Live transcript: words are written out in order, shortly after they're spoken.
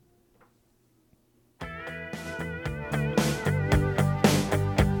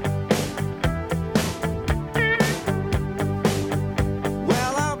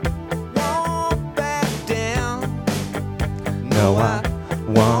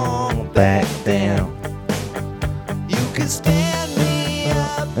back down. You can stand me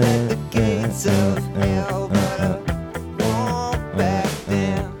up at the gates of hell, but I won't back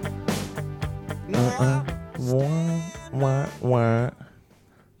down.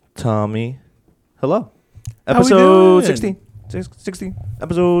 Tommy. Hello. How we Episode doing? 16. 16.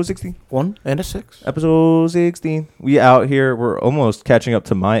 Episode 16. 1 and a 6. Episode 16. We out here. We're almost catching up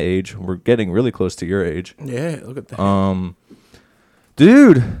to my age. We're getting really close to your age. Yeah, look at that.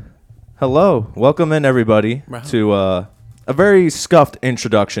 Dude. Hello. Welcome in, everybody, Wow. to a very scuffed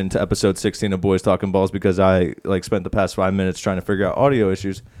introduction to episode 16 of Boys Talking Balls because I spent the past 5 minutes trying to figure out audio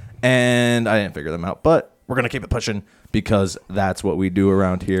issues, and I didn't figure them out. But we're going to keep it pushing because that's what we do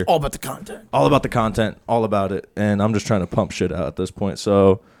around here. All about the content. All about the content, all about it. And I'm just trying to pump shit out at this point.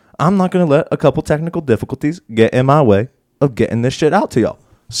 So I'm not going to let a couple technical difficulties get in my way of getting this shit out to y'all.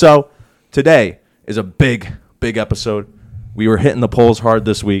 So today is a big, big episode. We were hitting the polls hard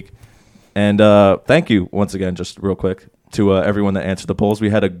this week. And thank you once again, just real quick, to everyone that answered the polls. We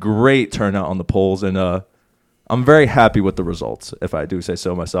had a great turnout on the polls. And I'm very happy with the results, if I do say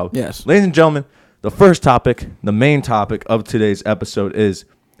so myself. Yes. Ladies and gentlemen, the first topic, the main topic of today's episode is,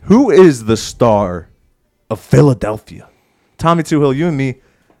 who is the star of Philadelphia? Tommy Two Hill, you and me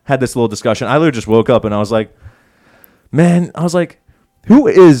had this little discussion. I literally just woke up and I was like, who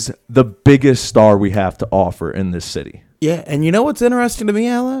is the biggest star we have to offer in this city? Yeah, and you know what's interesting to me,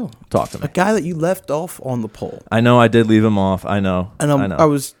 Aloe? Talk to me. A guy that you left off on the poll. I know I did leave him off. I know. And I know. I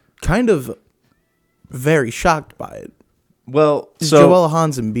was kind of very shocked by it. Well, It's so Joel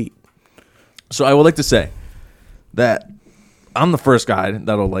Hansen beat. So I would like to say that I'm the first guy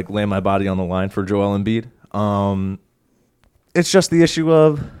that'll lay my body on the line for Joel Embiid. It's just the issue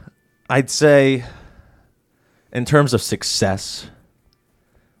of, I'd say, in terms of success,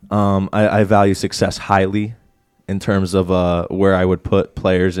 I value success highly in terms of where I would put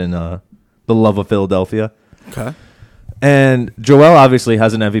players in the love of Philadelphia. Okay. And Joel obviously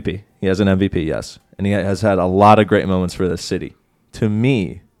has an MVP. He has an MVP, yes. And he has had a lot of great moments for this city. To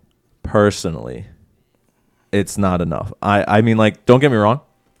me, personally, it's not enough. I mean, don't get me wrong.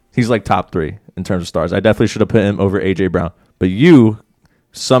 He's top 3 in terms of stars. I definitely should have put him over A.J. Brown. But you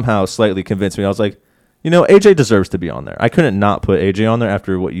somehow slightly convinced me. I was like, A.J. deserves to be on there. I couldn't not put A.J. on there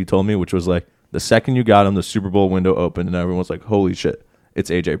after what you told me, which was the second you got him, the Super Bowl window opened, and everyone was like, holy shit,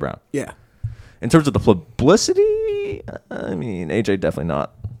 it's A.J. Brown. Yeah. In terms of the publicity, I mean, A.J. definitely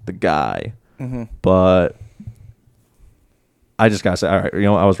not the guy. Mm-hmm. But I just gotta say, all right,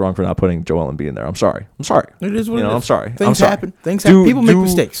 I was wrong for not putting Joel Embiid in there. I'm sorry. It is what it is. I'm sorry. Things happen. Things Do- happen. People make do-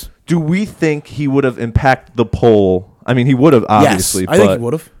 mistakes. Do we think he would have impacted the poll? I mean, he would have, obviously. Yes, I think he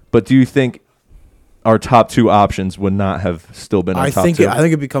would have. But do you think our top 2 options would not have still been our top 2? I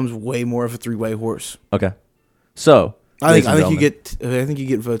think it becomes way more of a 3-way horse. Okay. So, I think gentlemen, you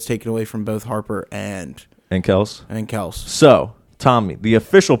get votes taken away from both Harper and Kels. Kels. So, Tommy, the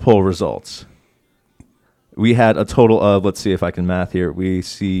official poll results. We had a total of, let's see if I can math here. We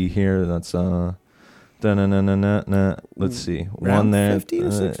see here, that's, let's see. Around One there. 50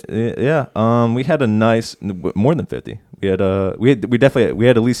 or 60? Yeah. We had a nice, more than 50. We had at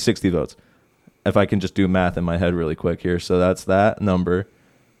least 60 votes. If I can just do math in my head really quick here. So that's that number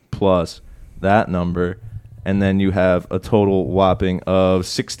plus that number. And then you have a total whopping of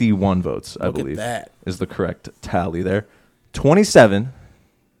 61 votes, I believe. Look at that. Is the correct tally there. 27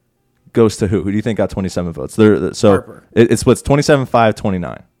 goes to who? Who do you think got 27 votes? So Harper. it splits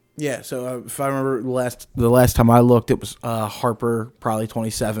 27-5-29. Yeah, so if I remember the last time I looked, it was Harper, probably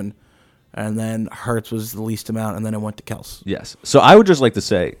 27, and then Hurts was the least amount, and then it went to Kels. Yes. So I would just like to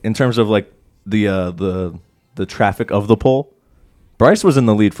say, in terms of the traffic of the poll, Bryce was in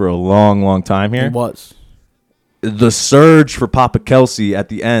the lead for a long, long time here. He was. The surge for Papa Kelsey at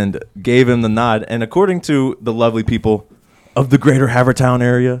the end gave him the nod, and according to the lovely people of the greater Havertown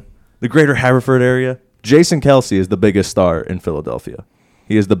area, the greater Haverford area, Jason Kelsey is the biggest star in Philadelphia.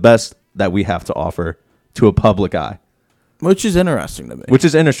 He is the best that we have to offer to a public eye. Which is interesting to me. Which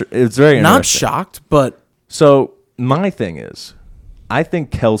is interesting. It's very interesting. Not shocked, but... So my thing is, I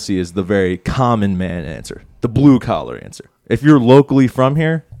think Kelsey is the very common man answer, the blue collar answer. If you're locally from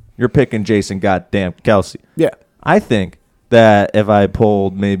here, you're picking Jason goddamn Kelsey. Yeah. I think that if I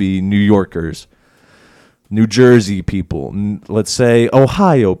polled maybe New Yorkers, New Jersey people, let's say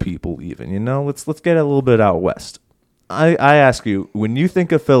Ohio people even, let's get a little bit out west. I ask you, when you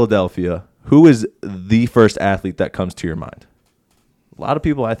think of Philadelphia, who is the first athlete that comes to your mind? A lot of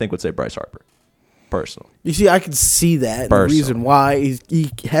people, I think, would say Bryce Harper, personally. You see, I can see that. The reason why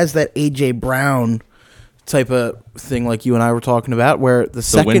he has that A.J. Brown type of thing like you and I were talking about, where the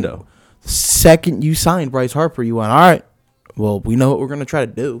second you signed Bryce Harper, you went, all right, well, we know what we're going to try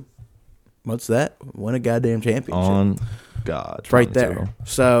to do. What's that? Win a goddamn championship. On God. It's right 22. there.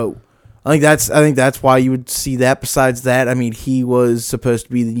 So I think that's why you would see that. Besides that, I mean, he was supposed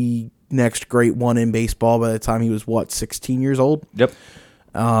to be the next great one in baseball by the time he was 16 years old. Yep.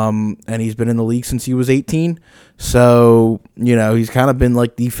 And he's been in the league since he was 18. So, he's kind of been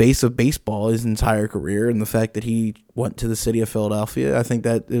like the face of baseball his entire career. And the fact that he went to the city of Philadelphia, I think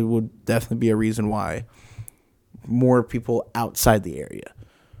that it would definitely be a reason why more people outside the area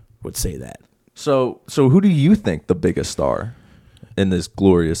would say that. So who do you think the biggest star in this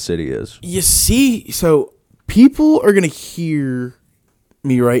glorious city is? You see, so people are going to hear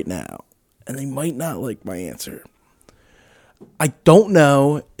me right now, and they might not like my answer. I don't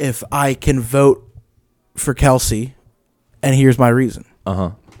know if I can vote for Kelsey, and here's my reason.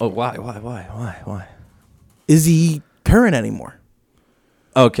 Uh-huh. Oh, why? Is he current anymore?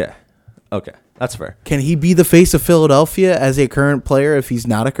 Okay. That's fair. Can he be the face of Philadelphia as a current player if he's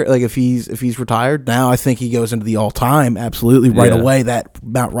not if he's retired? Now I think he goes into the all-time absolutely right away, that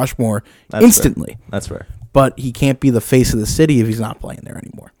Mount Rushmore instantly. Fair. That's fair. But he can't be the face of the city if he's not playing there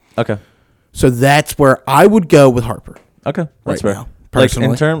anymore. Okay. So that's where I would go with Harper. Okay, that's right fair. now,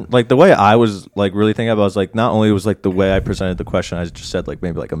 personally. The way I was really thinking about it was not only was the way I presented the question I just said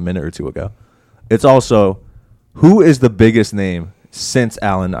maybe a minute or two ago. It's also who is the biggest name since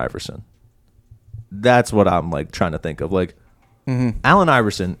Allen Iverson? That's what I'm trying to think of. Allen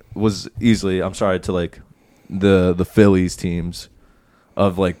Iverson was easily, I'm sorry to the Phillies teams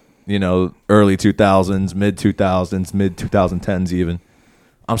of early 2000s, mid 2000s, mid 2010s even.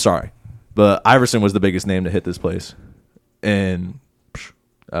 I'm sorry, but Iverson was the biggest name to hit this place. And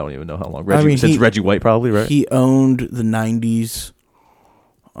I don't even know how long. Since Reggie White, probably, right? He owned the 90s.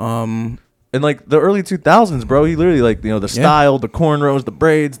 In the early 2000s, bro, he literally the style, the cornrows, the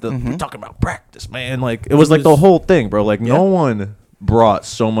braids, we're talking about practice, man. It was the whole thing, bro. No one brought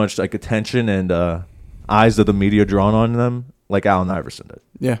so much attention and eyes of the media drawn on them like Allen Iverson did.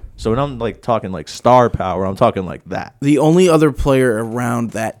 Yeah. So when I'm talking star power, I'm talking that. The only other player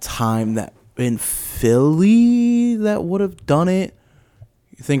around that time that in Philly that would have done it,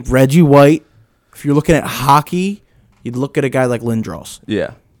 you think Reggie White. If you're looking at hockey, you'd look at a guy like Lindros.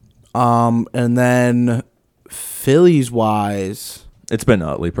 Yeah. And then Phillies wise, it's been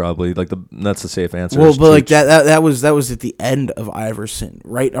Utley probably. That's the safe answer. Well, but that was at the end of Iverson,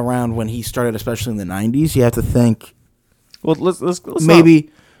 right around when he started, especially in the 90s. You have to think. Well, let's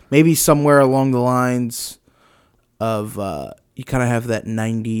maybe somewhere along the lines of you kind of have that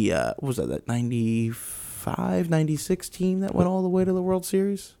 90. What was that 95, 96 team that went all the way to the World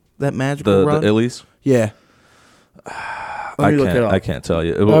Series? That magical run. The Illies. Yeah. I can't tell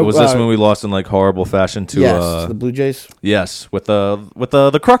you. Was this when we lost in horrible fashion to the Blue Jays? Yes, with the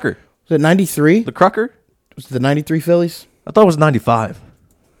Crucker. Was it 93? The Crucker? Was it the 93 Phillies? I thought it was 95.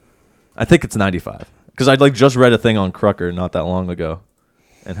 I think it's 95 because I just read a thing on Crucker not that long ago,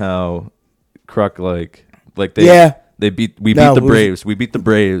 and how Cruck we beat the Braves. We beat the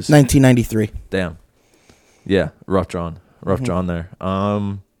Braves. 1993. Damn. Yeah, rough drawn there.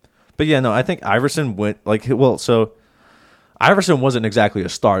 But yeah, no, I think Iverson went so Iverson wasn't exactly a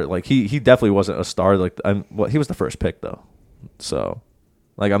star. He definitely wasn't a star. He was the first pick though. So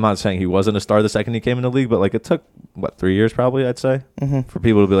I'm not saying he wasn't a star the second he came in the league, but it took 3 years probably, I'd say, for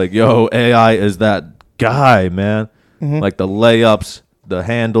people to be like, yo, AI is that guy, man. The layups, the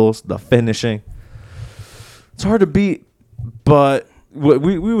handles, the finishing. It's hard to beat, but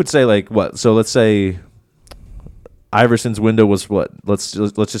we would say So let's say Iverson's window was what? Let's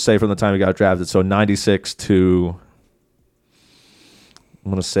just say from the time he got drafted. So 96 to I'm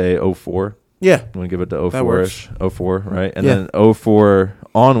gonna say 04. Yeah, I'm gonna give it to 04-ish, 04, right? And then 04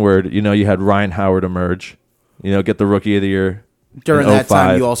 onward, you had Ryan Howard emerge, get the Rookie of the Year. During that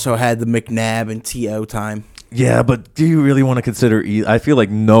time, you also had the McNabb and T.O. time. Yeah, but do you really want to consider? I feel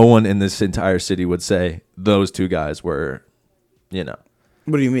like no one in this entire city would say those two guys were, What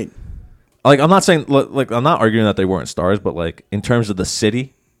do you mean? I'm not saying I'm not arguing that they weren't stars, but in terms of the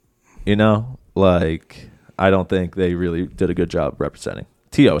city, I don't think they really did a good job representing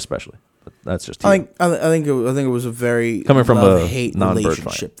T.O. especially. That's just T.O. I think it was a very coming from a hate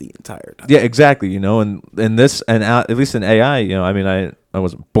relationship the entire time. Yeah, exactly. And in this and at least in AI, I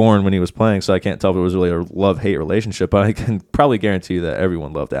wasn't born when he was playing, so I can't tell if it was really a love-hate relationship. But I can probably guarantee you that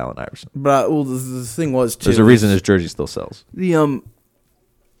everyone loved Allen Iverson. But the thing was too. There's a reason his jersey still sells.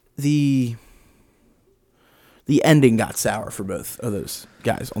 The ending got sour for both of those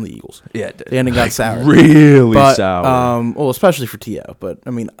guys on the Eagles. Yeah, it did. The ending got sour. Really sour. Especially for T.O. But, I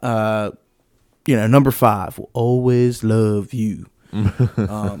mean, number 5 will always love you.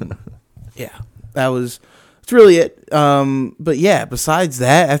 Yeah, that's It's really it. But yeah, besides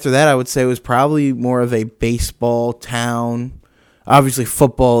that, after that, I would say it was probably more of a baseball town. Obviously,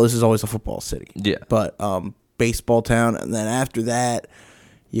 football. This is always a football city. Yeah. But baseball town, and then after that,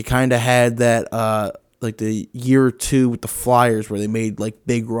 you kind of had that like the year or two with the Flyers where they made like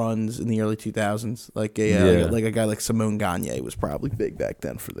big runs in the early 2000s. Like a guy like Simone Gagne was probably big back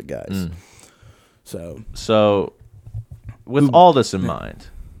then for the guys. So with all this in mind,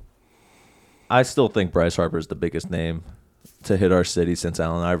 I still think Bryce Harper is the biggest name to hit our city since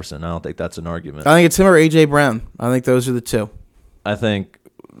Allen Iverson. I don't think that's an argument. I think it's him or AJ Brown. I think those are the two. I think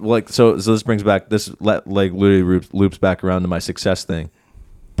so this brings back literally loops back around to my success thing.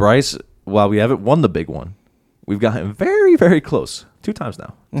 Bryce, while we haven't won the big one, we've gotten very, very close. 2 times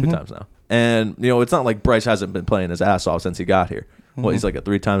now. And, it's not like Bryce hasn't been playing his ass off since he got here. Well, he's like a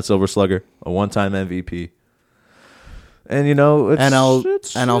 3-time Silver Slugger, a 1-time MVP. And, it's...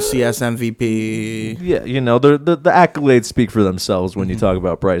 NLCS MVP. Yeah, the accolades speak for themselves when you talk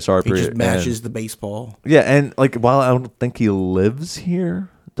about Bryce Harper. He just mashes the baseball. Yeah, and, while I don't think he lives here...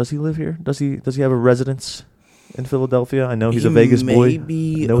 Does he live here? Does he have a residence in Philadelphia? I know he's a Vegas boy.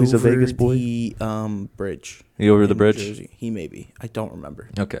 Maybe he's a Vegas boy. The bridge. He over the bridge? Jersey. He may be. I don't remember.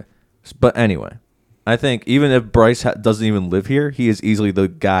 Okay. But anyway, I think even if Bryce doesn't even live here, he is easily the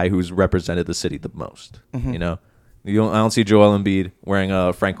guy who's represented the city the most. I don't see Joel Embiid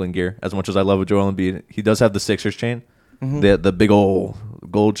wearing Franklin gear as much as I love Joel Embiid. He does have the Sixers chain, the big old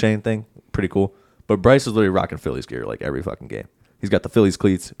gold chain thing. Pretty cool. But Bryce is literally rocking Phillies gear like every fucking game. He's got the Phillies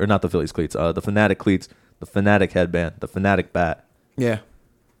cleats, or not the Phillies cleats, the Fanatic cleats, the Fanatic headband, the Fanatic bat. Yeah.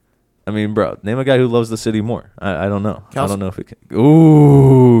 I mean, bro, name a guy who loves the city more. I don't know. Kelsey. I don't know if it can.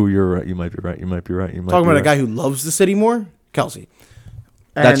 Ooh, you're right. You might be right. Talking about a guy who loves the city more? Kelsey.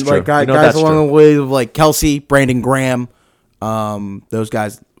 And that's true. Guys that's along true. the way of like Kelsey, Brandon Graham, those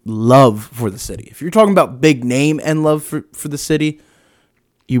guys love for the city. If you're talking about big name and love for the city,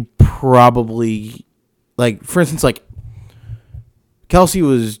 you probably, like, for instance, like, Kelsey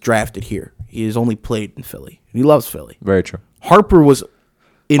was drafted here. He has only played in Philly. He loves Philly. Very true. Harper was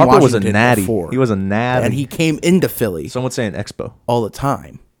in Harper Washington was a natty. before. He was a natty. And he came into Philly Some would say an expo. all the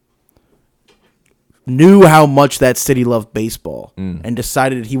time. Knew how much that city loved baseball and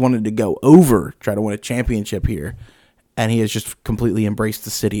decided he wanted to go over, try to win a championship here. And he has just completely embraced the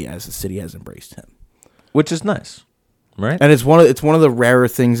city as the city has embraced him. Which is nice, right? And it's one of the rarer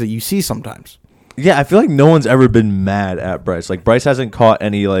things that you see sometimes. Yeah, I feel like no one's ever been mad at Bryce. Like, Bryce hasn't caught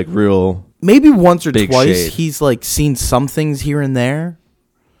any, like, real... Maybe once or big twice shade. he's, like, seen some things here and there.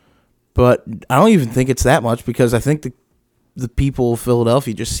 But I don't even think it's that much because I think the people of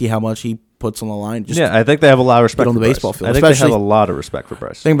Philadelphia just see how much he puts on the line. Just I think they have a lot of respect on for the Bryce. baseball field, I think they have especially- a lot of respect for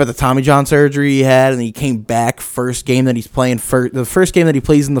Bryce. Think about the Tommy John surgery he had, and he came back first game that he's playing. The first game that he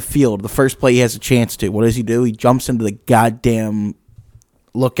plays in the field, the first play he has a chance to. What does he do? He jumps into the goddamn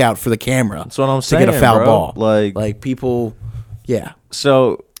lookout for the camera. That's what I'm to saying, get a foul bro. ball. Like people, yeah.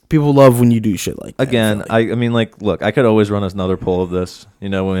 So... People love when you do shit like that. Again, I mean, like, look, I could always run another poll of this,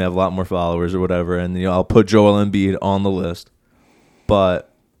 when we have a lot more followers or whatever, and, I'll put Joel Embiid on the list.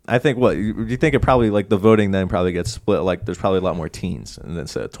 But I think you think it probably, like, the voting then probably gets split, like, there's probably a lot more teens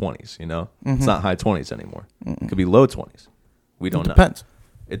instead of 20s, It's not high 20s anymore. It could be low 20s. We don't know.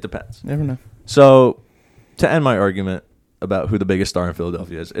 It depends. Never know. So, to end my argument about who the biggest star in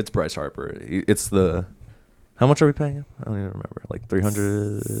Philadelphia is, it's Bryce Harper. It's the... How much are we paying him? I don't even remember. Like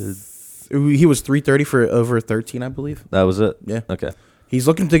 300. He was $330 for over 13, I believe. That was it. Yeah. Okay. He's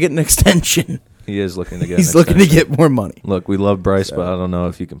looking to get an extension. He is looking to get. He's looking to get more money. Look, we love Bryce, but I don't know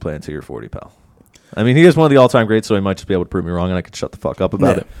if you can play until you're 40, pal. I mean, he is one of the all-time greats, so he might just be able to prove me wrong, and I could shut the fuck up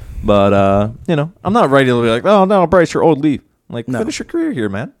about it. But I'm not ready to be like, oh no, Bryce, you're old. Leave. Like, finish your career here,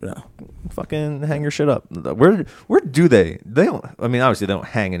 man. No. Fucking hang your shit up. Where do they? They don't. I mean, obviously they don't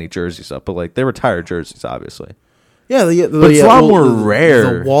hang any jerseys up, but like they retire jerseys, obviously. Yeah, but it's a lot more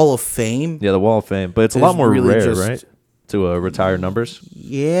rare. The Wall of Fame. Yeah, the Wall of Fame, but it's a lot more really rare, right? To retire numbers.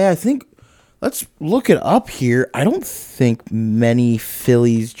 Yeah, I think. Let's look it up here. I don't think many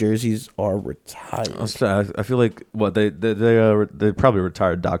Phillies jerseys are retired. I feel like they probably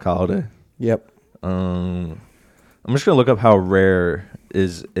retired Doc Holliday. Yep. I'm just gonna look up how rare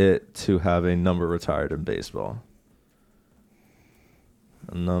is it to have a number retired in baseball.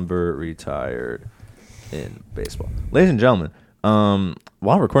 A number retired in baseball, ladies and gentlemen.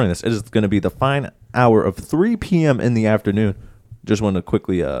 While recording this, it is going to be the fine hour of 3 p.m. in the afternoon. Just want to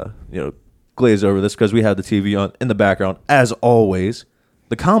quickly, glaze over this because we have the TV on in the background as always.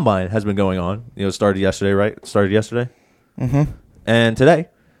 The combine has been going on. Started yesterday, right? Started yesterday. Mm-hmm. And today,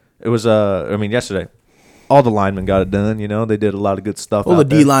 it was. Yesterday. all the linemen got it done. You know, they did a lot of good stuff. Well, out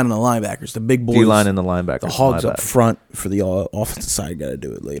the there. D-line and the linebackers, the big boys. D-line and the linebackers. The hogs my up bad. front for the offensive side got to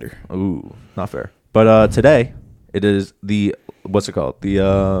do it later. Ooh, not fair. But today it is the what's it called? The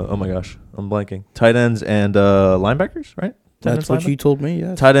oh my gosh, I'm blanking. Tight ends and linebackers, right? That's what you told me,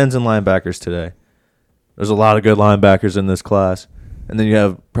 yeah. Tight ends and linebackers today. There's a lot of good linebackers in this class, and then you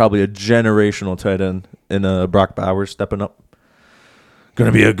have probably a generational tight end in Brock Bowers stepping up. Going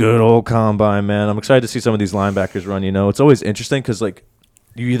to be a good old combine, man. I'm excited to see some of these linebackers run. You know, it's always interesting because, like,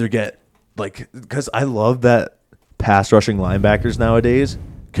 you either get, like, because I love that pass rushing linebackers nowadays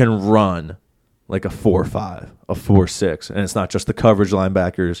can run like a 4.5, a 4.6, and it's not just the coverage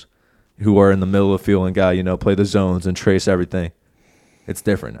linebackers who are in the middle of the field and got, you know, play the zones and trace everything. It's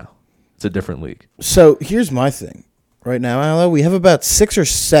different now. It's a different league. So here's my thing. Right now, Alo, we have about 6 or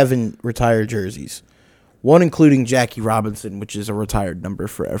 7 retired jerseys. One including Jackie Robinson, which is a retired number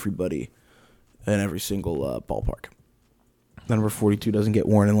for everybody in every single ballpark. Number 42 doesn't get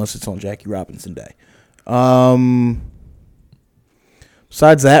worn unless it's on Jackie Robinson Day.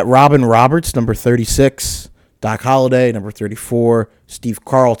 Besides that, Robin Roberts, number 36. Doc Holliday, number 34. Steve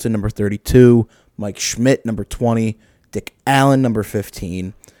Carlton, number 32. Mike Schmidt, number 20. Dick Allen, number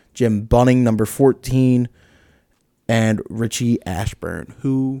 15. Jim Bunning, number 14. And Richie Ashburn,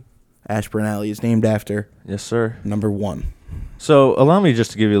 who Ashburn Alley is named after. Yes, sir. Number 1. So allow me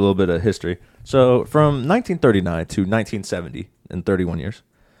just to give you a little bit of history. So from 1939 to 1970, in 31 years,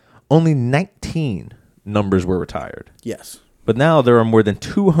 only 19 numbers were retired. Yes. But now there are more than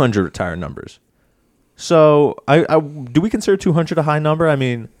 200 retired numbers. So I do we consider 200 a high number? I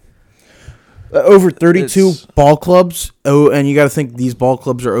mean, over 32 it's- ball clubs. Oh, and you got to think these ball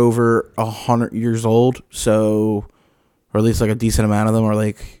clubs are over 100 years old. So, or at least like a decent amount of them are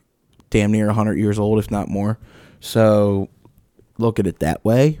like damn near 100 years old, if not more. So, look at it that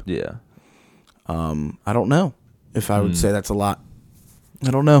way. yeah. I don't know if I would say that's a lot. I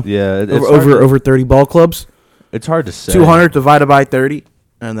don't know. Yeah, it's over 30 ball clubs. It's hard to say. 200 divided by 30,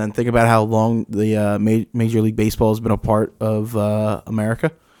 and then think about how long the Major League Baseball has been a part of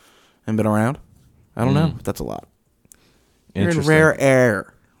America and been around. I don't know if that's a lot. You're in Interesting. rare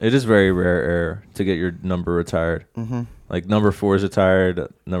air. It is very rare to get your number retired. Mm-hmm. Like number 4 is retired,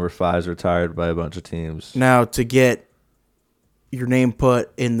 number 5 is retired by a bunch of teams. Now, to get your name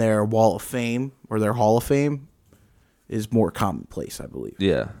put in their Wall of Fame or their Hall of Fame is more commonplace, I believe.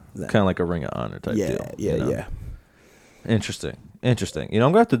 Yeah, kind of like a Ring of Honor type deal. Yeah. Interesting. You know,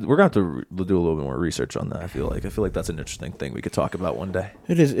 we're gonna have to do a little bit more research on that. I feel like that's an interesting thing we could talk about one day.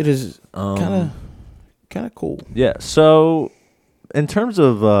 It is kind of cool. Yeah. So, in terms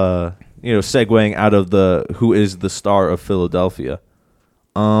of segueing out of the who is the star of Philadelphia,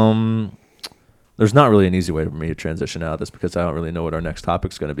 there's not really an easy way for me to transition out of this because I don't really know what our next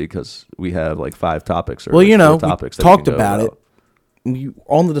topic's going to be because we have like 5 topics or well, you know, 4 topics we that we talked can go about about.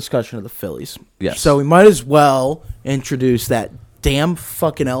 on the discussion of the Phillies. Yes. So we might as well introduce that damn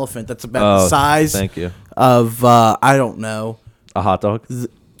fucking elephant that's about the size Thank you. of I don't know. A hot dog?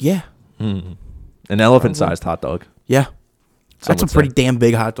 Yeah. An elephant-sized hot dog. Yeah. Some That's a would pretty say. damn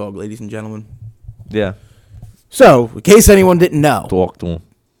big hot dog, ladies and gentlemen. Yeah. So, in case anyone didn't know, Talk to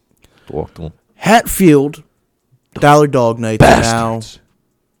him. Hatfield Dollar Dog Nights are now Bastards.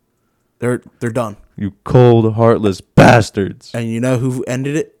 they're done. You cold, heartless bastards. And you know who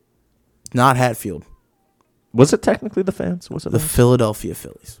ended it? Not Hatfield. Was it technically the fans? Was it The us? Philadelphia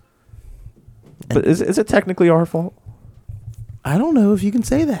Phillies. But is it technically our fault? I don't know if you can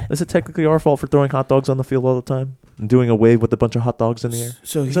say that. Is it technically our fault for throwing hot dogs on the field all the time and doing a wave with a bunch of hot dogs in the air?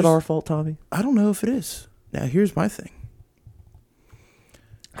 So Is it here's- our fault, Tommy? I don't know if it is. Now, here's my thing.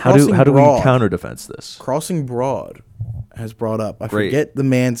 How do we Broad- counter defense this? Crossing Broad has brought up. I Great. forget the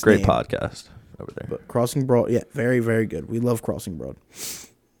man's Great name. podcast over there. But Crossing Broad, yeah, very, very good. We love Crossing Broad.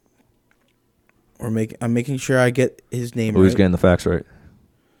 I'm making sure I get his name Oh, right. he's getting the facts right.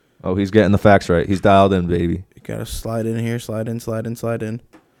 Oh, he's getting the facts right. He's dialed in, baby. You gotta slide in here, slide in.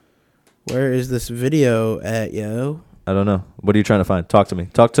 Where is this video at, yo? I don't know. What are you trying to find? Talk to me.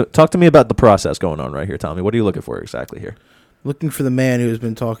 Talk to me about the process going on right here, Tommy. What are you looking for exactly here? Looking for the man who has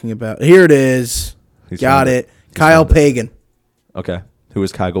been talking about. Here it is. He's Got found it. He's Kyle found it. Pagan. Okay. Who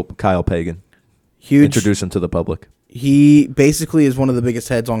is Kyle Pagan? Huge. Introduce him to the public. He basically is one of the biggest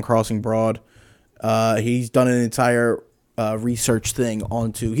heads on Crossing Broad. He's done an entire research thing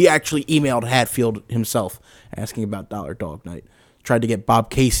onto. He actually emailed Hatfield himself asking about Dollar Dog Night. Tried to get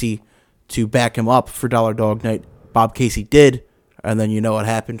Bob Casey to back him up for Dollar Dog Night. Bob Casey did, and then you know what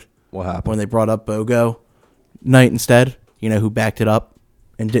happened What happened? when they brought up BOGO Night instead. You know who backed it up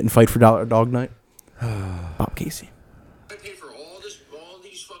and didn't fight for Dollar Dog Night? Bob Casey. I pay for all these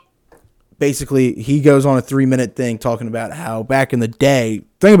basically he goes on a 3-minute thing talking about how back in the day,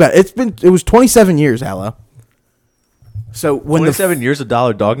 think about it, it was 27 years, Aloe. So when 27 years of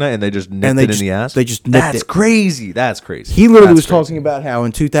Dollar Dog Night and they just nipped it in the ass? They just nipped That's it. crazy. That's crazy. He literally That's was crazy. talking about how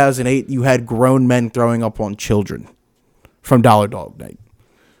in 2008 you had grown men throwing up on children from Dollar Dog Night.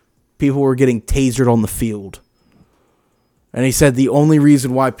 People were getting tasered on the field. And he said the only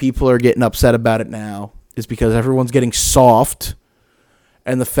reason why people are getting upset about it now is because everyone's getting soft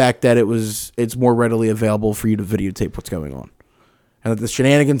and the fact that it's more readily available for you to videotape what's going on. And that the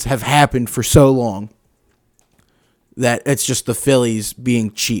shenanigans have happened for so long that it's just the Phillies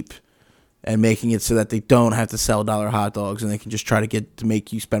being cheap and making it so that they don't have to sell dollar hot dogs and they can just try to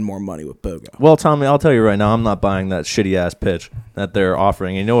make you spend more money with BOGO. Well, Tommy, I'll tell you right now, I'm not buying that shitty ass pitch that they're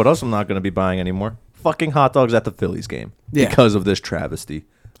offering. And you know what else I'm not going to be buying anymore? Fucking hot dogs at the Phillies game because of this travesty.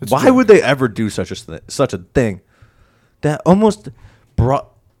 Why would they ever do such a thing that almost brought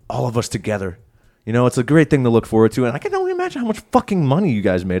all of us together? You know, it's a great thing to look forward to, and I can only imagine how much fucking money you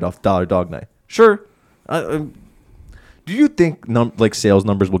guys made off Dollar Dog Night. Sure. Do you think sales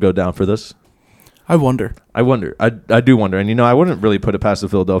numbers will go down for this? I wonder. I do wonder. And, you know, I wouldn't really put it past the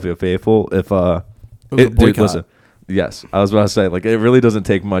Philadelphia faithful if dude, listen. Yes, I was about to say, it really doesn't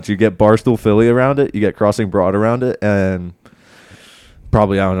take much. You get Barstool Philly around it, you get Crossing Broad around it, and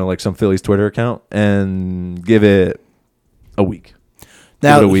probably, I don't know, some Phillies Twitter account, and give it a week.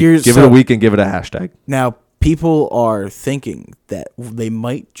 Now, give it a week and give it a hashtag. Now, people are thinking that they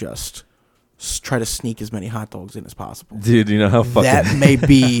might just try to sneak as many hot dogs in as possible. Dude, you know how fucking... That may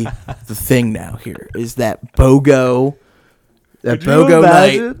be the thing now here, is that BOGO... That BOGO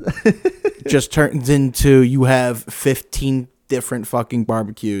night just turns into you have 15 different fucking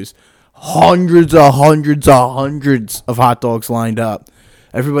barbecues, hundreds of hot dogs lined up.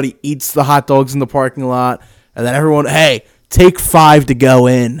 Everybody eats the hot dogs in the parking lot, and then everyone, hey, take 5 to go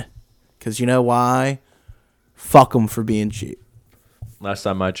in. Because you know why? Fuck them for being cheap. Last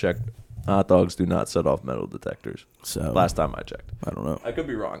time I checked, hot dogs do not set off metal detectors. So last time I checked. I don't know. I could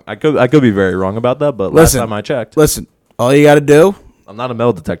be wrong. I could be very wrong about that, but last time I checked. Listen, all you got to do... I'm not a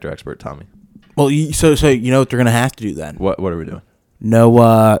metal detector expert, Tommy. Well, so you know what they're going to have to do then? What are we doing?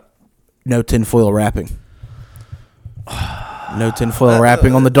 No tinfoil wrapping. No tinfoil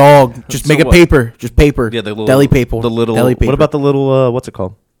wrapping on the dog. Just make it what? paper. Just paper. Yeah, the little deli paper. The little. Deli paper. What about the little? What's it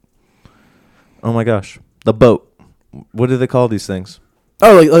called? Oh my gosh, the boat. What do they call these things?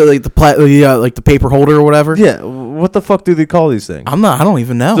 Oh, like the paper holder or whatever. Yeah. What the fuck do they call these things? I don't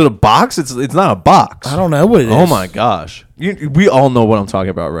even know. Is it a box? It's not a box. I don't know what it is. Oh my gosh. We all know what I'm talking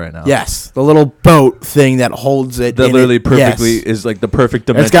about right now. Yes, the little boat thing that holds it. That literally perfectly yes. is the perfect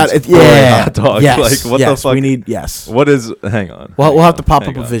dimensions. It's got a hot dog. Yes, What yes, the fuck? We need yes. What is? Hang on. Well, we'll have to pop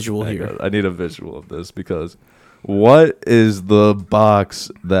hang up a on, visual hang here. on. I need a visual of this because what is the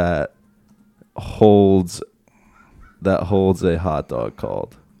box that holds a hot dog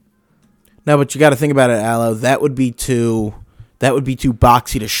called? No, but you got to think about it, Aloe. That would be too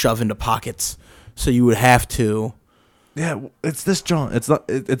boxy to shove into pockets. So you would have to. Yeah, it's this John. It's not.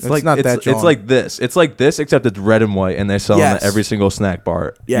 It's that John. It's like this. It's like this, except it's red and white, and they sell them at every single snack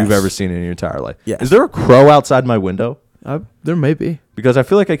bar you've ever seen in your entire life. Yes. Is there a crow outside my window? There may be. Because I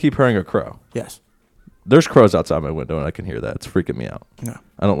feel like I keep hearing a crow. Yes. There's crows outside my window, and I can hear that. It's freaking me out. Yeah.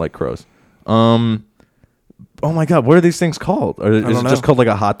 I don't like crows. Oh my God, what are these things called? Is it just called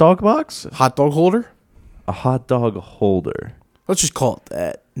a hot dog box? Hot dog holder? A hot dog holder. Let's just call it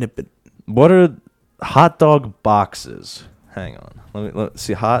that. Nip it. What are hot dog boxes? Hang on. Let me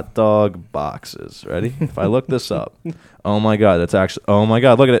see. Hot dog boxes. Ready? If I look this up. Oh my God, that's actually. Oh my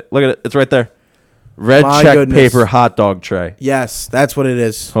God, look at it. Look at it. It's right there. Red My check goodness. paper hot dog tray. Yes, that's what it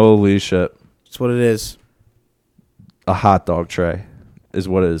is. Holy shit. That's what it is. A hot dog tray is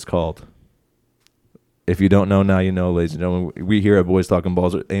what it is called. If you don't know, now you know, ladies and gentlemen. We here at Boys Talking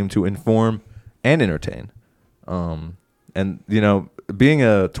Balls aim to inform and entertain. And, you know, being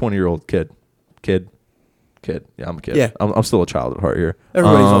a 20-year-old kid. Yeah, I'm a kid. Yeah. I'm still a child at heart here.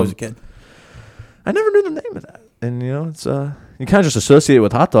 Everybody's always a kid. I never knew the name of that. And, you know, it's you kind of just associate it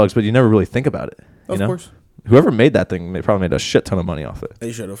with hot dogs, but you never really think about it. Of course. Whoever made that thing, they probably made a shit ton of money off it.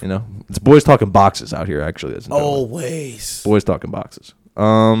 They should have. You know? It's Boys Talking Boxes out here, actually. Always. Boys Talking Boxes.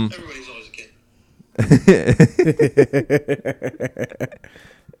 Everybody's always a kid.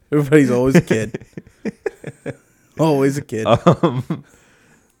 Everybody's always a kid. Always a kid.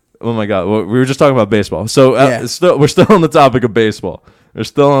 Oh my God, we were just talking about baseball. So Yeah. we're still on the topic of baseball. We're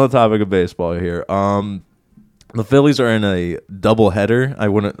still on the topic of baseball here. The Phillies are in a doubleheader. I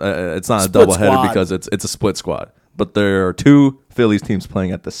wouldn't. It's not Split a doubleheader squad. because it's a split squad. But there are two Phillies teams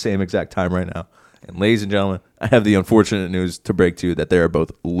playing at the same exact time right now. And ladies and gentlemen, I have the unfortunate news to break to you that they are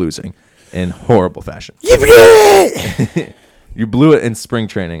both losing. in horrible fashion. You blew it. You blew it in spring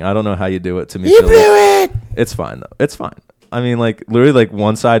training. I don't know how you do it to me. You Philly. blew it. It's fine though. It's fine. I mean, like literally, like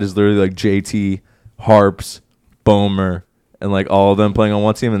one side is literally like JT, Harps, Bomer, and like all of them playing on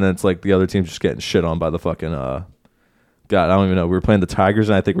one team, and then it's like the other team's just getting shit on by the fucking God. I don't even know. We were playing the Tigers,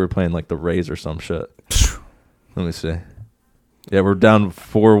 and I think we were playing like the Rays or some shit. Let me see. Yeah, we're down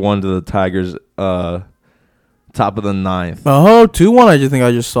 4-1 to the Tigers. Top of the ninth. Oh, 2-1.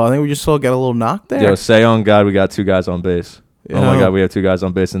 I just saw. I think we just saw get a little knock there. Yo, say on God, we got 2 guys on base. Yo. Oh my God, we have 2 guys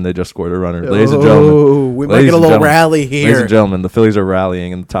on base, and they just scored a runner. Ladies and gentlemen, we might get a little rally here. Ladies and gentlemen, the Phillies are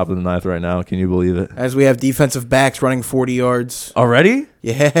rallying in the top of the ninth right now. Can you believe it? As we have defensive backs running 40 yards. Already?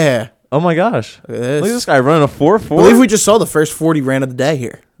 Yeah. Oh my gosh. Look at This guy running a 4-4. I believe we just saw the first 40 ran of the day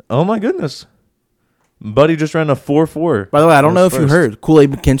here. Oh my goodness. Buddy just ran a 4-4. By the way, I don't know if you heard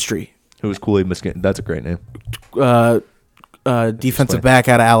Kool-Aid McKinstry. Who was Kool-Aid Miskin? That's a great name. Defensive back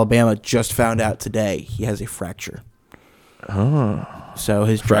out of Alabama just found out today he has a fracture. Oh. So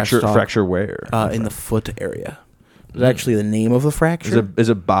his Fracture where? In the foot area. It's actually the name of the fracture. Is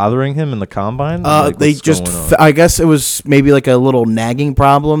it bothering him in the combine? They just I guess it was maybe like a little nagging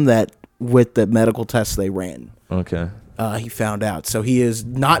problem that with the medical tests they ran. Okay. He found out. So he is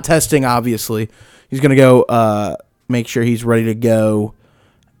not testing, obviously. He's going to go make sure he's ready to go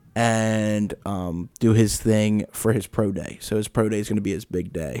and do his thing for his pro day. So his pro day is going to be his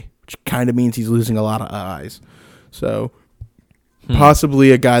big day, which kind of means he's losing a lot of eyes. So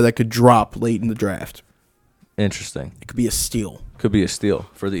possibly a guy that could drop late in the draft. Interesting. It could be a steal. Could be a steal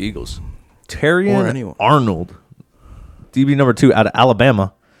for the Eagles. Or Terrian anyone. Arnold, DB number 2 out of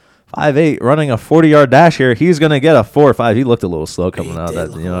Alabama. 5'8", running a 40-yard dash here. He's going to get a 4 or 5. He looked a little slow coming out.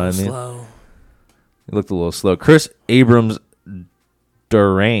 That, you know what I mean? Slow. He looked a little slow. Chris Abrams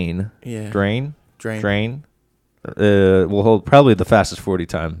Drain. Yeah. Drain. Will hold probably the fastest 40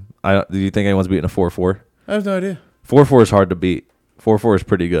 time. Do you think anyone's beating a 4.4? I have no idea. 4.4 is hard to beat. 4.4 is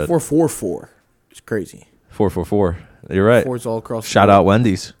pretty good. 4.44. It's crazy. 4.44. You're right. 4's all across. Shout out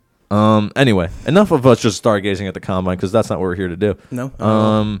Wendy's. Anyway, enough of us just stargazing at the combine because that's not what we're here to do.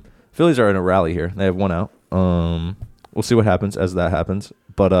 No. Phillies are in a rally here. They have 1 out. We'll see what happens as that happens.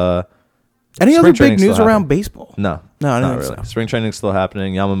 But any other spring big training's news still around happening. baseball? No, I don't not think really. so. Spring training's still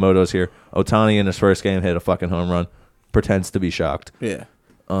happening. Yamamoto's here. Otani in his first game hit a fucking home run. Pretends to be shocked. Yeah.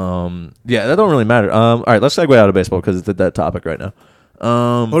 Yeah, that don't really matter. All right, let's segue out of baseball because it's a dead topic right now.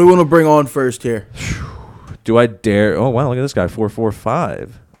 What do we want to bring on first here? Do I dare? Oh wow, look at this guy,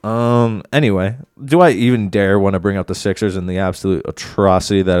 4.45. Anyway, do I even dare want to bring up the Sixers and the absolute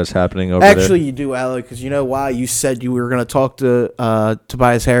atrocity that is happening over there? Actually, you do, Alec, because you know why? You said you were going to talk to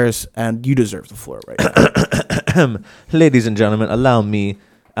Tobias Harris, and you deserve the floor right now. Ladies and gentlemen, allow me,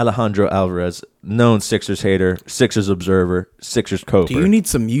 Alejandro Alvarez, known Sixers hater, Sixers observer, Sixers coper. Do you need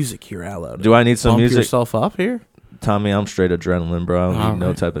some music here, Alec? Do I need some Pump music? yourself up here? Tommy, I'm straight adrenaline, bro. I don't need no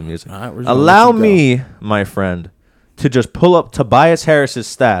right. type of music. All right, we're just gonna Allow let you go. me, my friend, to just pull up Tobias Harris's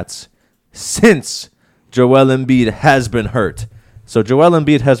stats since Joel Embiid has been hurt. So Joel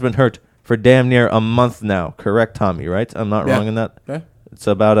Embiid has been hurt for damn near a month now. Correct, Tommy, right? I'm not wrong in that? Yeah. It's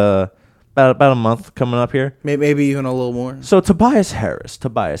about a month coming up here. Maybe even a little more. So Tobias Harris.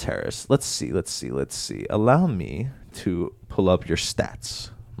 Let's see. Allow me to pull up your stats,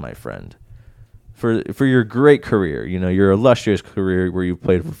 my friend. For your great career, you know, your illustrious career where you've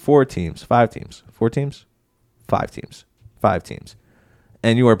played for 5 teams,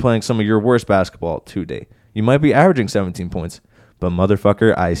 and you are playing some of your worst basketball today. You might be averaging 17 points, but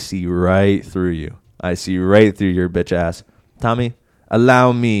motherfucker, I see right through you. I see right through your bitch ass. Tommy,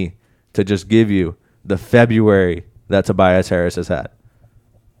 allow me to just give you the February that Tobias Harris has had.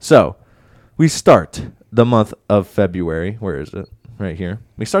 So, we start the month of February. Where is it? Right here.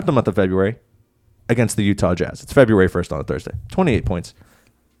 We start the month of February against the Utah Jazz. It's February 1st on a Thursday. 28 points.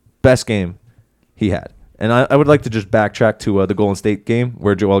 Best game he had. And I would like to just backtrack to the Golden State game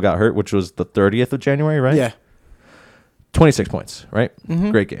where Joel got hurt, which was the 30th of January, right? Yeah. 26 points, right? Mm-hmm.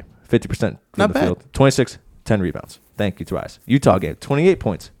 Great game. 50% from Not the bad. field. 26, 10 rebounds. Thank you, Tobias. Utah game, 28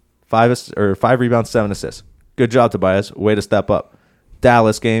 points. 5 rebounds, 7 assists. Good job, Tobias. Way to step up.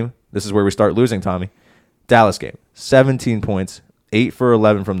 Dallas game. This is where we start losing, Tommy. Dallas game, 17 points, 8 for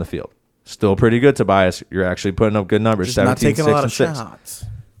 11 from the field. Still pretty good, Tobias. You're actually putting up good numbers. Just 17, not taking 6, a lot and of 6. shots.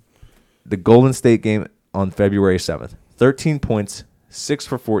 The Golden State game on February 7th. 13 points, 6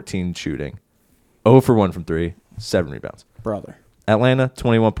 for 14 shooting, 0 for 1 from 3, 7 rebounds. Brother. Atlanta,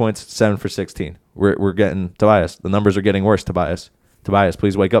 21 points, 7 for 16. We're getting, Tobias, the numbers are getting worse, Tobias. Tobias,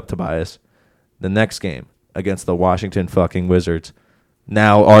 please wake up, Tobias. The next game against the Washington fucking Wizards.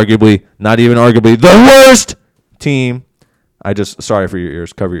 Now, not even arguably, the worst team Sorry for your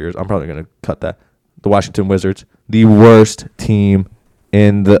ears. Cover your ears. I'm probably going to cut that. The Washington Wizards, the worst team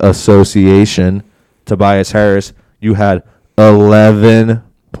in the association. Tobias Harris, you had 11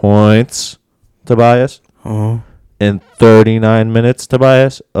 points, Tobias. In 39 minutes,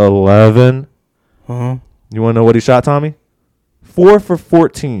 Tobias. 11. You want to know what he shot, Tommy? 4 for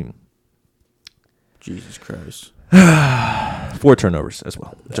 14. Jesus Christ. 4 turnovers as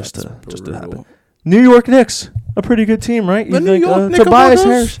well. Just to happen. New York Knicks, a pretty good team, right? You think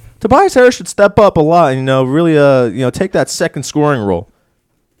Tobias Harris should step up a lot and really take that second scoring role.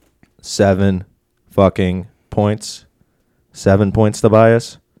 7 fucking points. 7 points,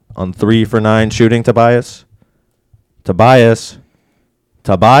 Tobias. On 3 for 9 shooting, Tobias. Tobias.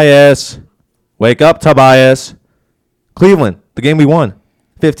 Wake up, Tobias. Cleveland, the game we won.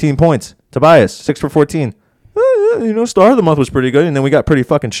 15 points. Tobias, 6 for 14. Start of the month was pretty good, and then we got pretty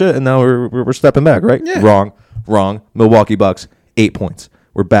fucking shit, and now we're stepping back, right? Yeah. Wrong. Milwaukee Bucks, 8 points.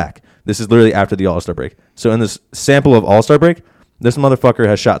 We're back. This is literally after the All-Star break. So in this sample of All-Star break, this motherfucker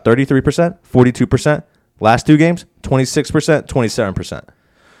has shot 33%, 42%. Last 2 games, 26%, 27%.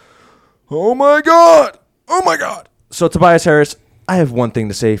 Oh, my God. So, Tobias Harris, I have one thing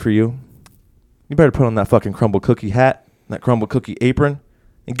to say for you. You better put on that fucking Crumbl cookie hat, that Crumbl cookie apron,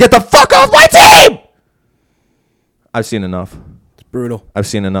 and get the fuck off my team! I've seen enough. It's brutal. I've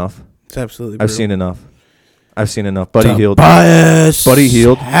seen enough. It's absolutely brutal. I've seen enough. Buddy Hield. Harris.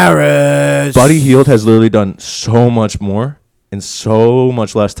 Buddy Hield has literally done so much more in so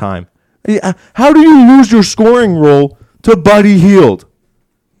much less time. How do you lose your scoring role to Buddy Hield?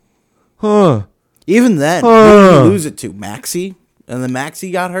 Even then, who did you lose it to? Maxey? And then Maxey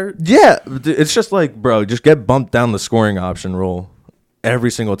got hurt? Yeah. It's just like, bro, just get bumped down the scoring option role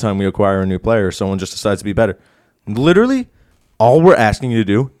every single time we acquire a new player. Someone just decides to be better. Literally, all we're asking you to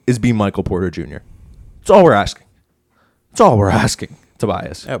do is be Michael Porter Jr. That's all we're asking.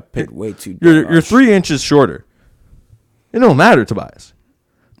 Tobias. I picked way too You're 3 inches shorter. It don't matter, Tobias.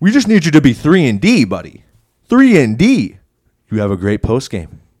 We just need you to be 3-and-D, buddy. 3-and-D. You have a great post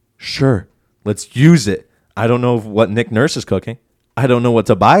game. Sure. Let's use it. I don't know what Nick Nurse is cooking. I don't know what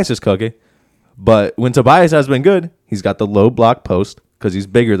Tobias is cooking. But when Tobias has been good, he's got the low block post because he's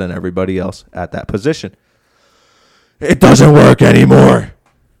bigger than everybody else at that position. It doesn't work anymore.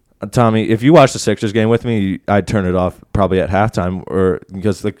 Tommy, if you watch the Sixers game with me, I'd turn it off probably at halftime, or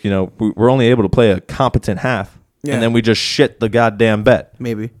because we're only able to play a competent half, and then we just shit the goddamn bet.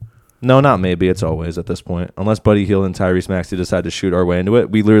 Maybe. No, not maybe. It's always at this point. Unless Buddy Hield and Tyrese Maxey decide to shoot our way into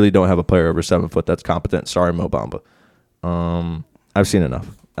it, we literally don't have a player over 7 foot that's competent. Sorry, Mo Bamba. I've seen enough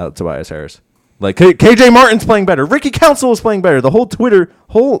out of Tobias Harris. Like KJ Martin's playing better. Ricky Council is playing better. The whole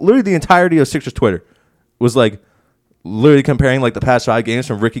literally the entirety of Sixers Twitter was like literally comparing like the past 5 games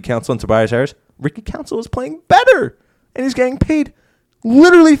from Ricky Council and Tobias Harris. Ricky Council is playing better, and he's getting paid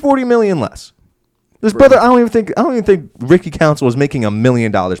literally $40 million less. This brother, I don't even think Ricky Council was making $1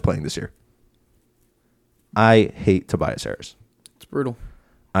 million playing this year. I hate Tobias Harris. It's brutal.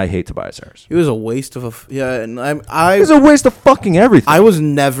 I hate Tobias Harris. He was a waste of and He was a waste of fucking everything. I was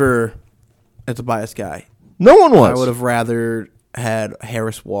never a Tobias guy. No one was. I would have rather had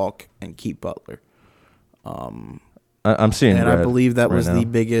Harris walk and keep Butler. I'm seeing and red I believe that right was now. the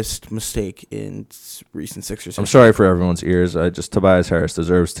biggest mistake in recent Sixers history. I'm sorry for everyone's ears. Tobias Harris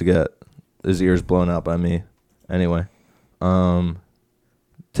deserves to get his ears blown out by me. Anyway,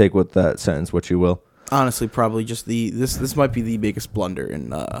 take with that sentence what you will. Honestly, probably just this might be the biggest blunder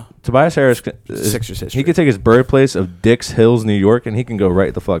in Tobias Harris Sixers history. He could take his birthplace of Dix Hills, New York, and he can go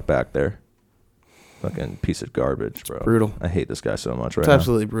right the fuck back there. Fucking piece of garbage, bro. Brutal. I hate this guy so much It's now.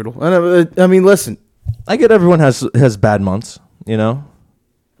 absolutely brutal. And I mean, listen. I get everyone has bad months, you know?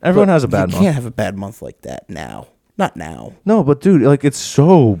 Everyone has a bad month. You can't have a bad month like that now. Not now. No, but dude, like it's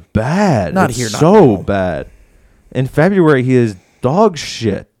so bad. Not it's here, not so now. bad. In February, he is dog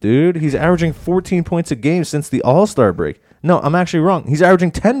shit, dude. He's averaging 14 points a game since the All-Star break. No, I'm actually wrong. He's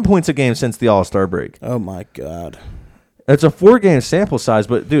averaging 10 points a game since the All-Star break. Oh, my God. It's a 4-game sample size,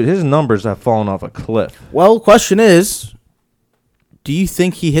 but, dude, his numbers have fallen off a cliff. Well, question is, do you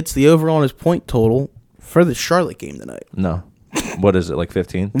think he hits the over on his point total for the Charlotte game tonight? No. What is it, like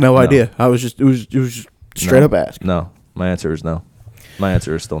 15? No idea. It was just straight up ask. No. My answer is no. My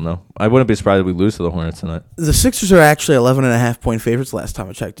answer is still no. I wouldn't be surprised if we lose to the Hornets tonight. The Sixers are actually 11.5-point favorites last time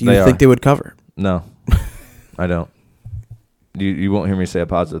I checked. Do you They think are. they would cover? No. I don't. You won't hear me say a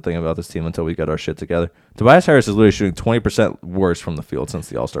positive thing about this team until we get our shit together. Tobias Harris is literally shooting 20% worse from the field since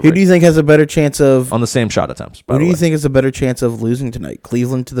the All-Star break. Who do you think has a better chance of... On the same shot attempts, by Who the do way. you think has a better chance of losing tonight?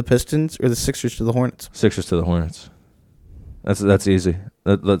 Cleveland to the Pistons or the Sixers to the Hornets? Sixers to the Hornets. That's easy.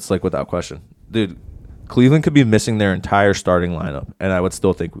 That's like without question. Dude, Cleveland could be missing their entire starting lineup, and I would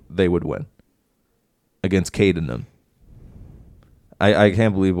still think they would win against Cade and them. I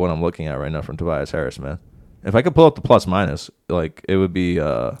can't believe what I'm looking at right now from Tobias Harris, man. If I could pull up the plus minus, like, it would be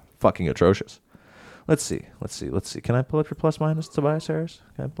fucking atrocious. Let's see. Can I pull up your plus minus, Tobias Harris?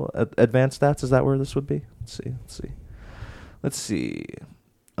 Can I pull advanced stats? Is that where this would be? Let's see.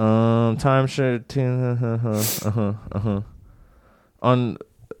 Timeshare. On.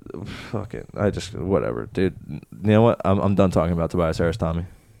 Fuck it. Whatever, dude. You know what? I'm done talking about Tobias Harris, Tommy.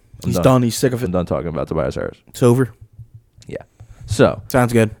 He's done. He's sick of I'm it. done talking about Tobias Harris. It's over. Yeah. So,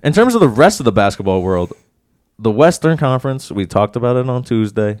 Sounds good. in terms of the rest of the basketball world, the Western Conference, we talked about it on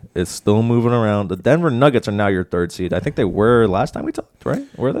Tuesday. It's still moving around. The Denver Nuggets are now your 3rd seed. I think they were last time we talked, right?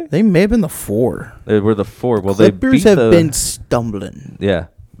 Were they? They may have been the 4. They were the 4. Well, Clippers they beat have been stumbling. Yeah,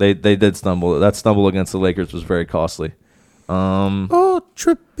 they did stumble. That stumble against the Lakers was very costly. Oh,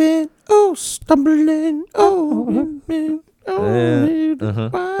 tripping. Oh, stumbling. Oh,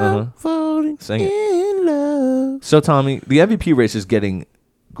 falling Sing it. in love. So, Tommy, the MVP race is getting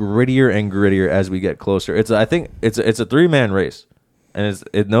grittier and grittier as we get closer. I think it's a 3-man race, and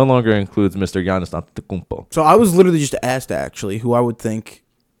it no longer includes Mr. Giannis Antetokounmpo. So I was literally just asked, actually, who I would think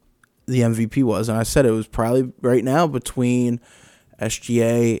the MVP was, and I said it was probably right now between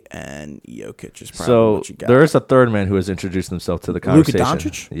SGA and Jokic. Is probably what you got. There is a 3rd man who has introduced himself to the conversation. Luka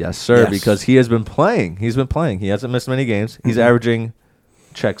Doncic? Yes, sir, Yes. because he has been playing. He hasn't missed many games. He's averaging,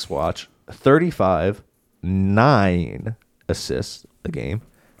 checks watch, 35, 9 assists a game.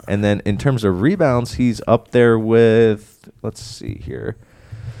 And then in terms of rebounds, he's up there with, let's see here.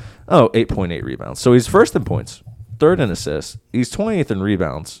 8.8 rebounds. So he's 1st in points, 3rd in assists. He's 20th in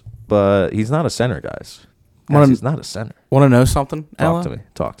rebounds, but he's not a center, guys. He's not a center. Want to know something, Ella?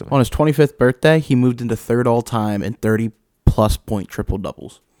 Talk to me. On his 25th birthday, he moved into 3rd all-time in 30-plus point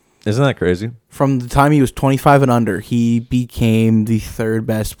triple-doubles. Isn't that crazy? From the time he was 25 and under, he became the 3rd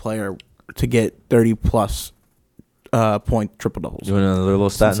best player to get 30-plus point triple-doubles. You want another little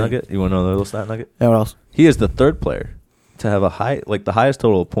stat insane. nugget? Yeah, what else? He is the 3rd player to have the highest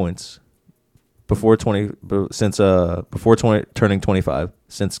total of points before turning 25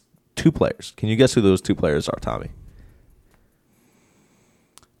 since 2 players. Can you guess who those 2 players are, Tommy?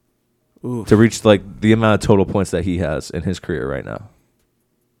 Oof. To reach like the amount of total points that he has in his career right now.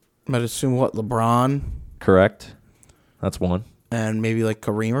 I'm going to assume LeBron Correct. That's one. and maybe like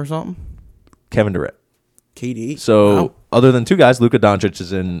Kareem or something? Kevin Durant. KD. So Wow. other than 2 guys, Luka Doncic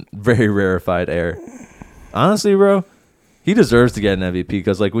is in very rarefied air. Honestly, bro, he deserves to get an MVP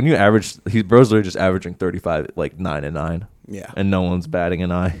because like when you average, bro's literally just averaging 35, like 9 and 9. Yeah. And no one's batting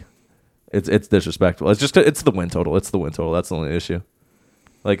an eye. It's disrespectful. It's the win total. That's the only issue.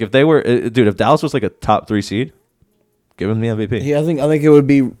 Like if if Dallas was like a top 3 seed, give him the MVP. Yeah, I think it would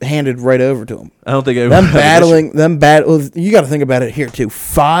be handed right over to him. I don't think You got to think about it here too.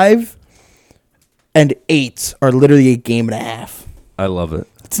 5 and 8 are literally a game and a half. I love it.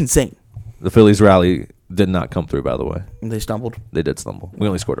 It's insane. The Phillies rally did not come through, by the way. They stumbled. They did stumble. We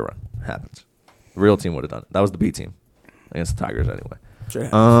only scored a run. Happens. The real team would have done it. That was the B team against the Tigers anyway.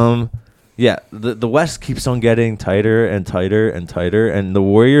 Sure. Yeah, the West keeps on getting tighter and tighter and tighter, and the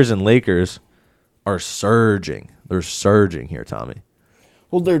Warriors and Lakers are surging. They're surging here, Tommy.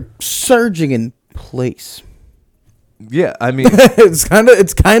 Well, they're surging in place. Yeah, I mean, it's kind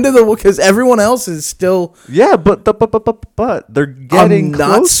of the because everyone else is still. yeah, but they're getting I'm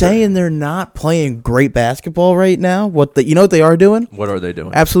not closer. saying they're not playing great basketball right now. You know what they are doing? What are they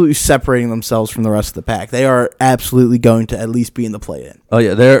doing? Absolutely separating themselves from the rest of the pack. They are absolutely going to at least be in the play-in. Oh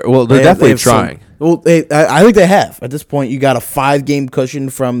yeah, they're definitely trying. I think they have. At this point, you got a 5-game cushion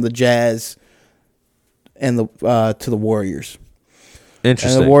from the Jazz and to the Warriors.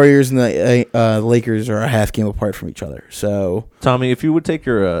 Interesting. And the Warriors and the Lakers are a half game apart from each other. So Tommy, if you would take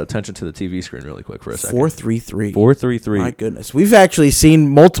your attention to the TV screen really quick for a second. 4-3-3. 4-3-3. My goodness, we've actually seen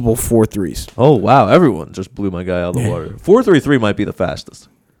multiple 4-3s. Oh wow, everyone just blew my guy out of the water. 4-3-3 might be the fastest.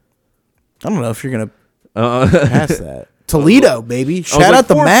 I don't know if you're gonna Uh, pass that. Toledo, baby. Shout out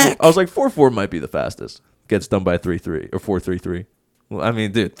the 4-4 Mac. I was like 4-4 might be the fastest. Gets done by 3-3 or 4-3-3. Well, I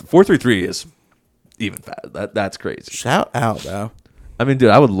mean, dude, 4-3-3 is even fast. That's crazy. Shout out, though. I mean,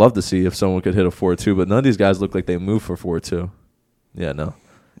 dude, I would love to see if someone could hit a 4-2, but none of these guys look like they move for 4-2. Yeah, no.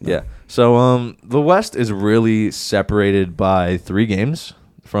 Yeah. So the West is really separated by 3 games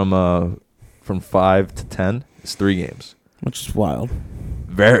from 5 to 10. It's 3 games. Which is wild.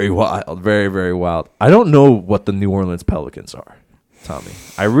 Very wild. Very, very wild. I don't know what the New Orleans Pelicans are, Tommy.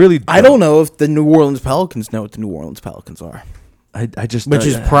 I really don't. I don't know if the New Orleans Pelicans know what the New Orleans Pelicans are. I just Which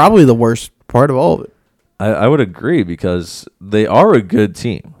is probably the worst part of all of it. I would agree because they are a good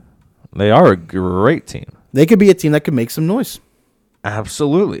team. They are a great team. They could be a team that could make some noise.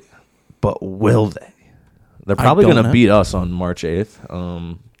 Absolutely. But will they? They're probably don't going to know. beat us on March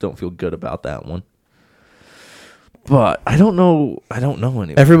 8th. Don't feel good about that one. But I don't know. I don't know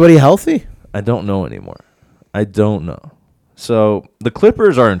anymore. Everybody healthy? I don't know anymore. I don't know. So the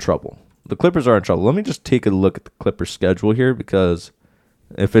Clippers are in trouble. Let me just take a look at the Clippers schedule here, because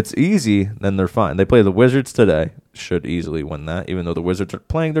if it's easy, then they're fine. They play the Wizards today. Should easily win that, even though the Wizards are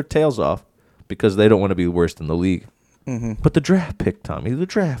playing their tails off because they don't want to be worst in the league. Mm-hmm. But the draft pick, Tommy, the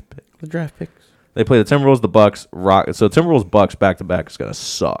draft pick. The draft picks. They play the Timberwolves, the Bucks, Rockets. So Timberwolves, Bucks back-to-back is going to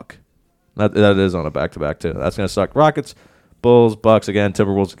suck. That is on a back-to-back, too. That's going to suck. Rockets, Bulls, Bucks again,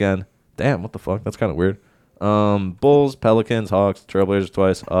 Timberwolves again. Damn, what the fuck? That's kind of weird. Bulls, Pelicans, Hawks, Trailblazers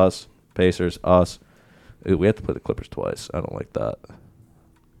twice, us, Pacers, us. Ooh, we have to play the Clippers twice. I don't like that.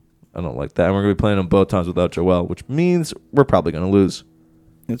 And we're going to be playing them both times without Joel, which means we're probably going to lose.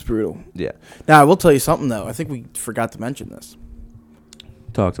 It's brutal. Yeah. Now, I will tell you something, though. I think we forgot to mention this.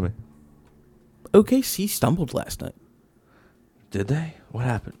 Talk to me. OKC stumbled last night. Did they? What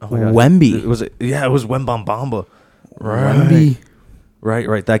happened? Oh, my God. Wemby. It was Wembanyama. Wemby.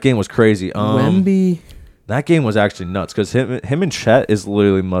 Right. That game was crazy. Wemby. That game was actually nuts because him and Chet is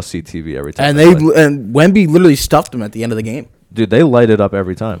literally must-see TV every time. And Wemby literally stuffed him at the end of the game. Dude, they light it up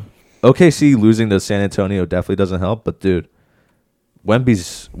every time. OKC losing to San Antonio definitely doesn't help, but dude, Wemby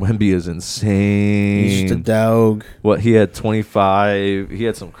is insane. He's just a dog. What, he had 25. He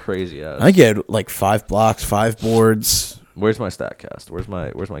had some crazy ass. I think he had like 5 blocks, 5 boards. Where's my stat cast? Where's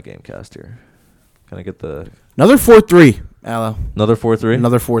my game cast here? Can I get the Another 4-3, Aloe. another 4-3?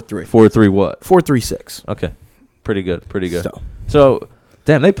 Another 4-3. 4-3 what? 4-3-6. Okay. Pretty good. So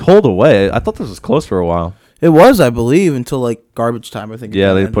Damn, they pulled away. I thought this was close for a while. it was, I believe, until like garbage time. I think.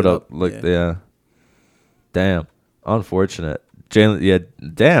 Yeah, they ended put up yeah. Damn. Unfortunate. Jalen, yeah,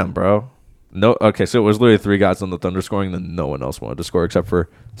 damn, bro. No, okay, so it was literally 3 guys on the Thunder scoring, then no one else wanted to score except for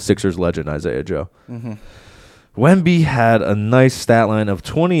Sixers legend Isaiah Joe. Mm-hmm. Wemby had a nice stat line of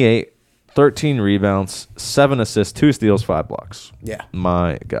 28, 13 rebounds, 7 assists, 2 steals, 5 blocks. Yeah.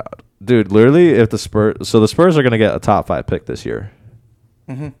 My God. Dude, literally, if the Spurs are going to get a top 5 pick this year.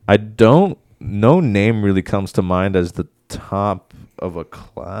 Mm-hmm. No name really comes to mind as the top of a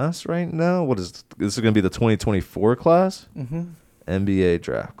class right now. This is going to be the 2024 class? Mm-hmm. NBA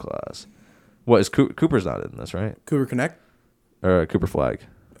draft class. What is Cooper's not in this, right? Cooper Connect? Or Cooper Flag?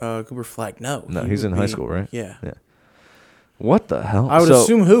 Cooper Flag, no. No, He he's would in high be- school, right? Yeah. What the hell? I would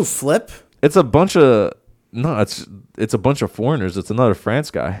assume who? Flip? It's a bunch of it's a bunch of foreigners. It's another France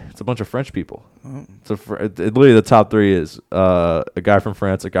guy. It's a bunch of French people. Oh. Literally the top 3 is a guy from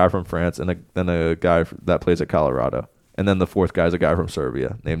France, and then a guy that plays at Colorado, and then the 4th guy is a guy from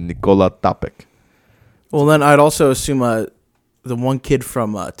Serbia named Nikola Topic. Well, then I'd also assume the one kid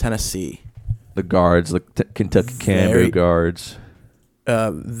from Tennessee. The guards, the Kentucky Canberra guards.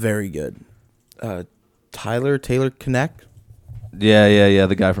 Very good. Taylor Connect. Yeah.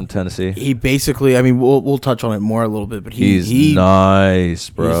 The guy from Tennessee. He basically, I mean, we'll touch on it more a little bit, but He's nice,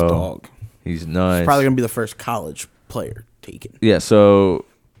 bro. He's a dog. He's nice. He's probably gonna be the first college player taken. Yeah. So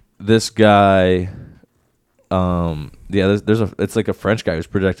this guy, it's like a French guy who's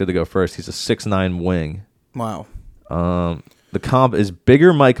projected to go first. He's a 6'9" wing. Wow. The comp is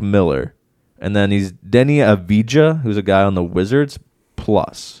bigger Mike Miller, and then he's Denny Avdija, who's a guy on the Wizards,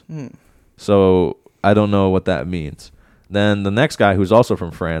 plus. So I don't know what that means. Then the next guy, who's also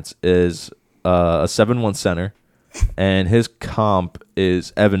from France, is a 7'1" center, and his comp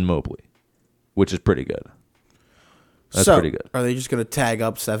is Evan Mobley, which is pretty good. That's pretty good. Are they just gonna tag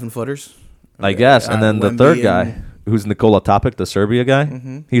up 7-footers? I guess. And then the Wemby third and- guy, who's Nikola Topic, the Serbia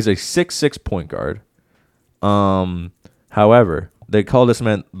guy, he's a 6'6" point guard. However, they call this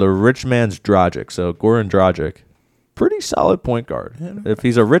man the rich man's Dragic. So Goran Dragic, pretty solid point guard. If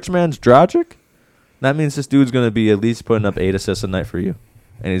he's a rich man's Dragic, that means this dude's going to be at least putting up 8 assists a night for you,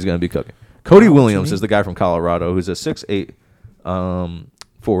 and he's going to be cooking. Cody Williams is the guy from Colorado who's a 6'8"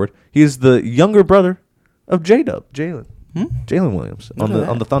 forward. He's the younger brother of Jalen Williams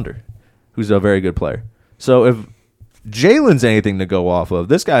on the Thunder, who's a very good player. So if Jalen's anything to go off of,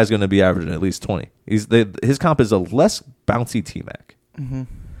 this guy's going to be averaging at least 20. His comp is a less bouncy T-Mac.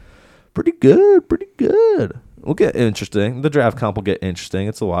 Pretty good. We'll get interesting. The draft comp will get interesting.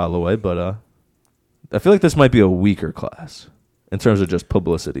 It's a while away, but I feel like this might be a weaker class in terms of just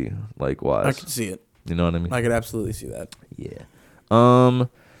publicity, like wise. I can see it. You know what I mean? I could absolutely see that. Yeah.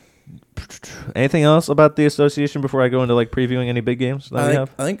 Anything else about the association before I go into like previewing any big games that we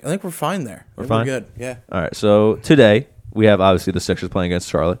have? I think we're fine there. We're fine? We're good. Yeah. All right. So today we have obviously the Sixers playing against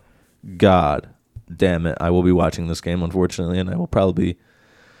Charlotte. God damn it! I will be watching this game, unfortunately, and I will probably be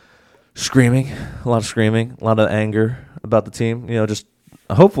screaming, a lot of anger about the team. Just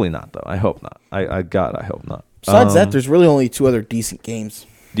hopefully not though. I hope not. I hope not. Besides that, there's really only 2 other decent games.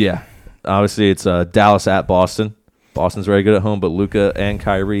 Yeah, obviously it's Dallas at Boston. Boston's very good at home, but Luka and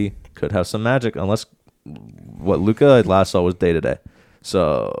Kyrie could have some magic unless what Luka last saw was day to day.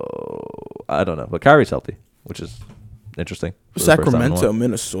 So I don't know, but Kyrie's healthy, which is interesting. Sacramento,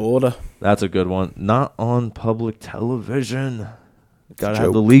 Minnesota. That's a good one. Not on public television. Gotta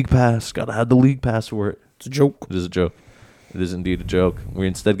have the league pass. Gotta have the league pass for it. It's a joke. It is a joke. It is indeed a joke. We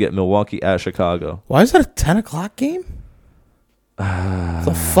instead get Milwaukee at Chicago. Why is that a 10 o'clock game?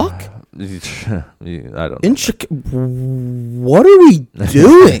 The fuck? I don't know. In Chicago, what are we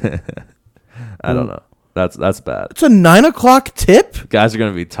doing? I don't know. That's bad. It's a 9 o'clock tip. Guys are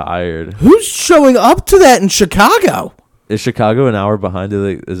gonna be tired. Who's showing up to that in Chicago? Is Chicago an hour behind?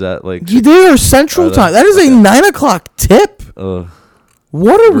 Is that like? They are Central Time. That is a 9 o'clock tip.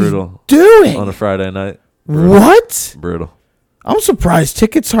 What are we doing on a Friday night? Brutal. What? Brutal. I'm surprised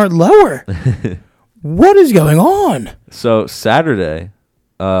tickets aren't lower. What is going on? So Saturday,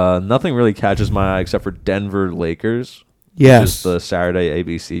 nothing really catches my eye except for Denver Lakers. Yes, which is the Saturday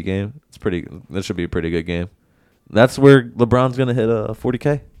ABC game. That should be a pretty good game. That's where LeBron's gonna hit a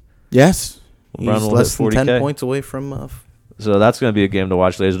 40K. Yes, LeBron he's will less hit than 40K. 10 points away from. So that's going to be a game to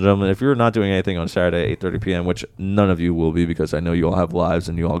watch, ladies and gentlemen. If you're not doing anything on Saturday at 8:30 p.m., which none of you will be because I know you all have lives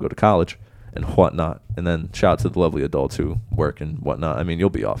and you all go to college and whatnot. And then shout out to the lovely adults who work and whatnot. I mean,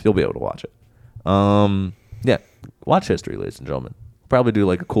 you'll be off. You'll be able to watch it. Yeah, watch history, ladies and gentlemen. Probably do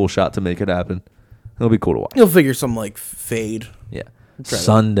like a cool shot to make it happen. It'll be cool to watch. You'll figure some like fade. Yeah.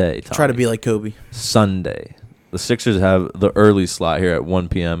 Sunday. Try to be like Kobe. Sunday. The Sixers have the early slot here at 1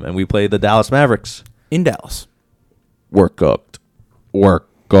 p.m. and we play the Dallas Mavericks. In Dallas. We're cooked.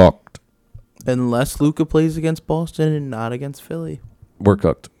 Unless Luka plays against Boston and not against Philly. We're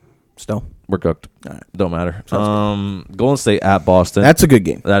cooked. Still. We're cooked. All right. Don't matter. Golden State at Boston. That's a good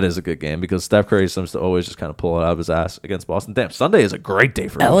game. That is a good game because Steph Curry seems to always just kind of pull it out of his ass against Boston. Damn, Sunday is a great day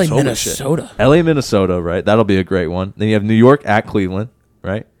for LA, him. Holy Minnesota. Shit. LA, Minnesota, right? That'll be a great one. Then you have New York at Cleveland,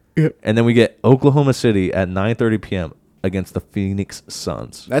 right? Yep. And then we get Oklahoma City at 9:30 p.m. against the Phoenix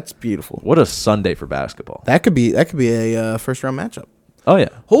Suns. That's beautiful. What a Sunday for basketball. That could be a first round matchup. Oh, yeah.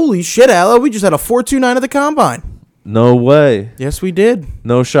 Holy shit, Aloe. We just had a 4.29 at the combine. No way. Yes, we did.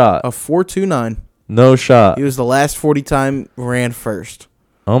 No shot. A 4.29. No shot. He was the last 40 time ran first.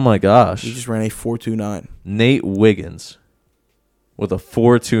 Oh, my gosh. He just ran a 4.29. Nate Wiggins with a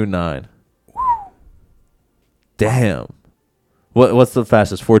 4.29. Damn. What's the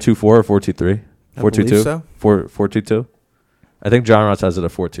fastest? 4.24 or 4.23? 4.22? So. 4.22? I think John Ross has it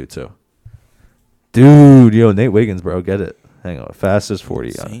at 4.22. Dude, Nate Wiggins, bro, get it. Hang on. Fastest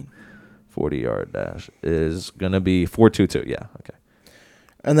 40-yard dash is going to be 4.22. Yeah, okay.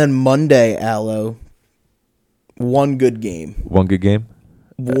 And then Monday, Aloe, one good game. One good game?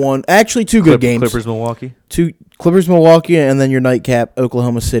 Actually, two good games. Clippers, Milwaukee? Two Clippers, Milwaukee, and then your nightcap,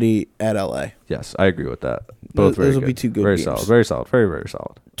 Oklahoma City at LA. Yes, I agree with that. Both Those very will good. be two good very games. Solid. Very solid. Very, very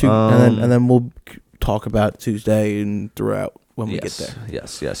solid. And then we'll talk about Tuesday and throughout when we get there.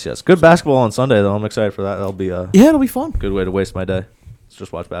 Yes. Good basketball on Sunday, though. I'm excited for that. That'll be a it'll be fun. good way to waste my day. Let's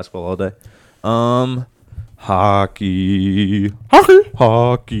just watch basketball all day. Hockey. The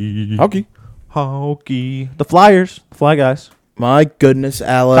Flyers. Fly guys. My goodness,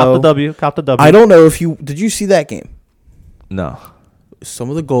 Aloe. Cop the W. I don't know if did you see that game? No. Some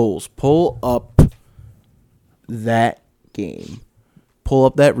of the goals. Pull up that game. Pull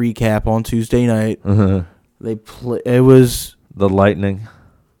up that recap on Tuesday night. They play. It was The Lightning.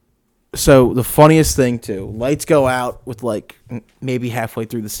 so the funniest thing too. Lights go out with like maybe halfway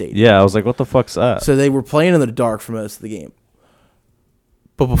through the stadium. Yeah, I was like, what the fuck's that? So they were playing in the dark for most of the game.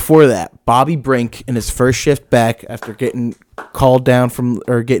 But before that, Bobby Brink in his first shift back after getting called down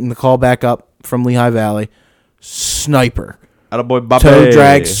getting the call back up from Lehigh Valley, sniper. Attaboy, Bobby. Toe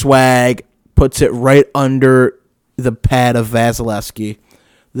drag swag, puts it right under the pad of Vasilevsky.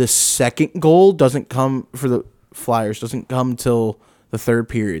 The second goal doesn't come for the Flyers, doesn't come till the third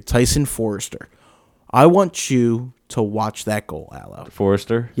period. Tyson Forrester. I want you to watch that goal, Aloe.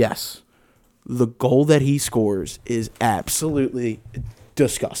 Forrester? Yes. The goal that he scores is absolutely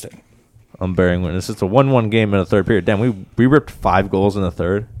disgusting. I'm bearing witness. It's a 1-1 game in the third period. Damn, we ripped 5 goals in the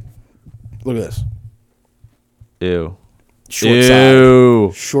third. Look at this. Ew. Short side.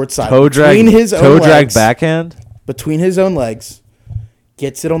 Ew. Short side. Toe drag legs, backhand? Between his own legs.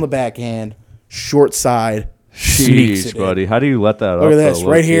 Gets it on the backhand. Short side. Sneaks it Jeez, buddy. in. How do you let that up? Look at this. though,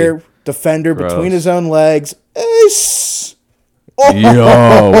 Right low-key? here. Defender Gross. between his own legs. Ace.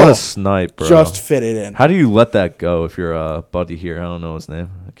 Yo, what a snipe, bro. Just fit it in. How do you let that go if you're a buddy here? I don't know his name.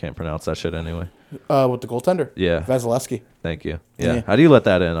 I can't pronounce that shit anyway. With the goaltender. Yeah. Vasilevsky. Thank you. Yeah. Yeah. How do you let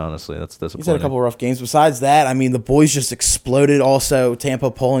that in, honestly? That's disappointing. He's had a couple of rough games. Besides that, I mean, the boys just exploded. Also,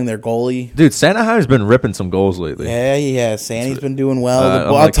 Tampa pulling their goalie. Dude, Sanahei's been ripping some goals lately. Yeah. Sandy's been doing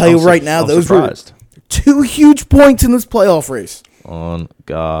well. I'm tell you right now, those surprised. were 2 huge points in this playoff race. On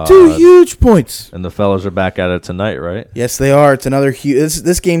God. 2 huge points. And the fellas are back at it tonight, right? Yes, they are. It's another huge.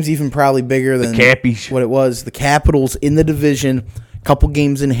 This game's even probably bigger than what it was. The Capitals in the division, couple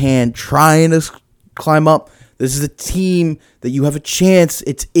games in hand, trying to climb up. This is a team that you have a chance.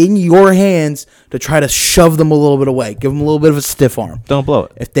 It's in your hands to try to shove them a little bit away. Give them a little bit of a stiff arm. Don't blow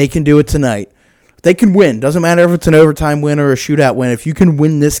it. If they can do it tonight, they can win. Doesn't matter if it's an overtime win or a shootout win. If you can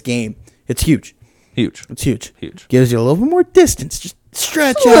win this game, it's huge. Huge. It's huge. Huge. Gives you a little bit more distance. Just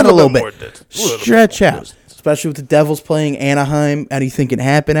stretch out a little bit. Stretch out. Especially with the Devils playing Anaheim. How do you think it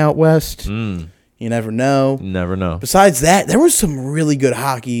happened out west? You never know. Never know. Besides that, there was some really good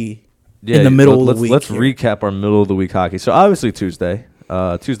hockey in the middle of the week. Let's recap our middle of the week hockey. So obviously Tuesday.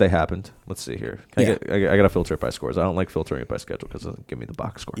 Tuesday happened. Let's see here. I got to filter it by scores. I don't like filtering it by schedule because it doesn't give me the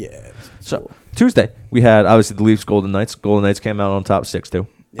box score. Yeah. So Tuesday we had obviously the Leafs Golden Knights. Golden Knights came out on top 6-2.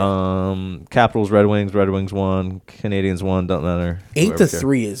 Yeah. Capitals Red Wings. Red Wings won. Canadians won. Don't matter.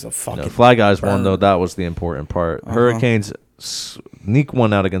 8-3 is a fucking. Fly Guys won though. That was the important part. Hurricanes sneak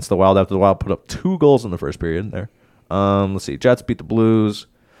one out against the Wild after the Wild put up 2 goals in the first period there. Let's see. Jets beat the Blues.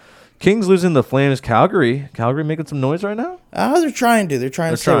 Kings losing the Flames. Calgary making some noise right now? They're trying to. They're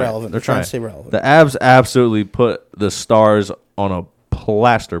trying to stay relevant. They're trying to stay relevant. The Avs absolutely put the Stars on a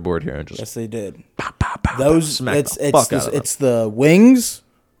plasterboard here and just yes, they did. Smack It's the Wings.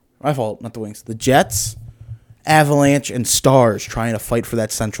 My fault, not the Wings. The Jets, Avalanche, and Stars trying to fight for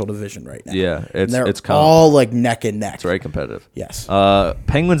that Central Division right now. Yeah, it's all like neck and neck. It's very competitive. Yes.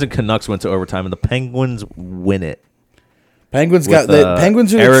 Penguins and Canucks went to overtime, and the Penguins win it. Penguins are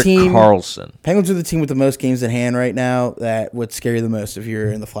the Eric team. Carlson. Penguins are the team with the most games in hand right now. That would scare you the most if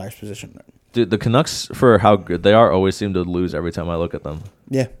you're in the Flyers position. Dude, the Canucks, for how good they are, always seem to lose every time I look at them.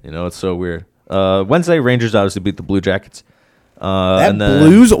 Yeah. It's so weird. Wednesday, Rangers obviously beat the Blue Jackets. That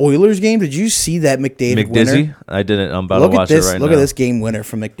Blues-Oilers game, did you see that McDavid winner? I didn't. I'm about to watch it right now. Look at this game winner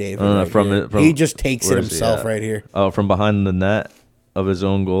from McDavid. He just takes it himself right here. Oh, from behind the net of his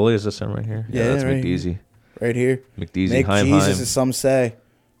own goalie? Is this him right here? Yeah, that's right McDeasy. Right here. McDeasy. Jesus, as some say.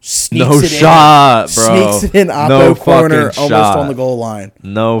 No shot, bro. Sneaks it in oppo corner, almost on the goal line.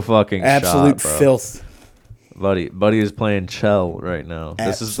 No fucking absolute shot, bro. Filth. Buddy is playing Chell right now.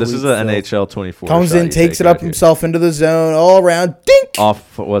 This is an NHL 24. Comes in, takes it up himself into the zone, all around, dink.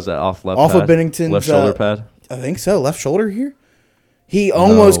 Off left off pad? Of Binnington's left shoulder pad. I think so. Left shoulder here. He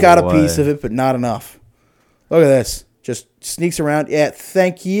almost got a piece of it, but not enough. Look at this. Just sneaks around. Yeah,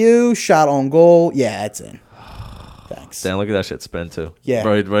 thank you. Shot on goal. Yeah, it's in. Thanks. Damn, look at that shit spin too. Yeah,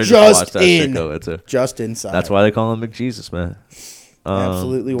 bro, just watch that shit go into. Just inside. That's why they call him McJesus, man.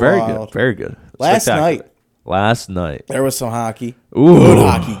 Absolutely very wild. Good, very good. Last night there was some hockey. Ooh, good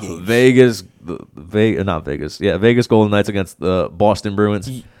hockey games. Vegas Golden Knights against the Boston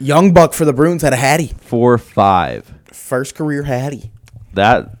Bruins. Young Buck for the Bruins had a hattie. 4-5. First career hattie.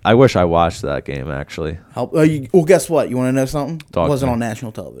 That I wish I watched that game actually. Well, guess what? You want to know something? It wasn't on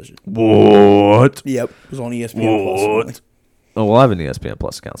national television. What? Yep, it was on ESPN Plus. Oh, well, I have an ESPN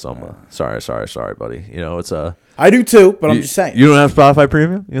Plus account, so I'm sorry, buddy. It's a. I do too, but I'm just saying. You don't have Spotify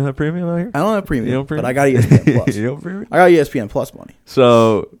Premium? You don't have Premium out here? I don't have Premium, you don't but I got ESPN Plus. You don't have Premium? I got ESPN Plus money.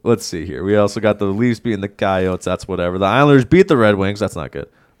 So let's see here. We also got the Leafs beating the Coyotes. That's whatever. The Islanders beat the Red Wings. That's not good.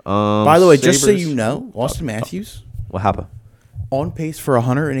 By the way, just so you know, Austin Matthews. What happened? On pace for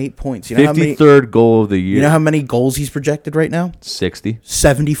 108 points. You know 53rd goal of the year. You know how many goals he's projected right now? 60.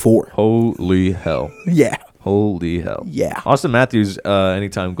 74. Holy hell. Yeah. Holy hell. Yeah. Austin Matthews'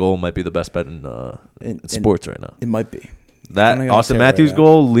 anytime goal might be the best bet in sports right now. It might be. That Austin Matthews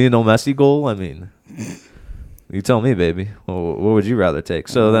goal, Lionel Messi goal, I mean, you tell me, baby. What would you rather take?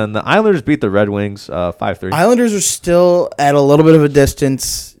 So then the Islanders beat the Red Wings 5-3. Islanders are still at a little bit of a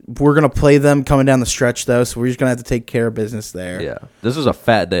distance. We're going to play them coming down the stretch, though, so we're just going to have to take care of business there. Yeah. This was a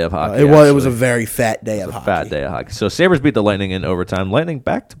fat day of hockey. It was a very fat day of hockey. Fat day of hockey. So Sabres beat the Lightning in overtime. Lightning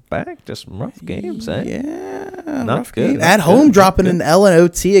back-to-back. Just rough games, eh? Yeah. Not rough good. Game. At home, dropping an L and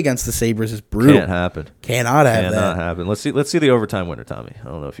OT against the Sabres is brutal. Can't happen. Cannot happen. Let's see the overtime winner, Tommy. I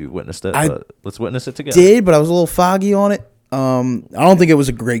don't know if you witnessed it, but let's witness it together. Did, but I was a little foggy on it. I don't think it was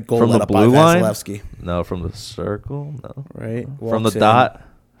a great goal from let the up blue by line. Vasilevsky. No, from the circle. No, right. From the dot.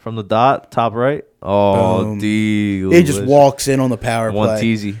 From the dot, top right. Oh, He just walks in on the power play. One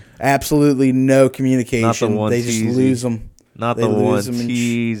teasy. Absolutely no communication. Not the one they just lose them. Not They the one lose him in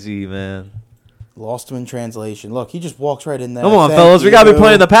teasy, man. Lost him in translation. Look, he just walks right in there. Come on, Thank fellas. We got to be you.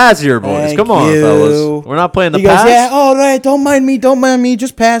 playing the pass here, boys. Thank Come on, you. fellas. We're not playing the He pass. goes, yeah, all right, don't mind me,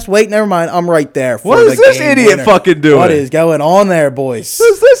 just pass. Wait, never mind, I'm right there. What for is the this game idiot winner. fucking doing? What is going on there, boys?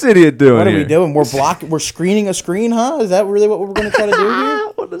 What is this idiot doing What are here? we doing? We're screening a screen, huh? Is that really what we're going to try to do here?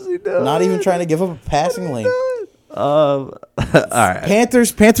 What is he doing? Not even trying to give up a passing lane. All right.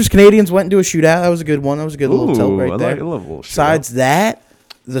 Panthers Canadians went into a shootout. That was a good one. That was a good little tilt right there. I love a little Besides that,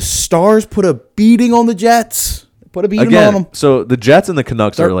 the Stars put a beating on the Jets. Put a beating on Again, them. so the Jets and the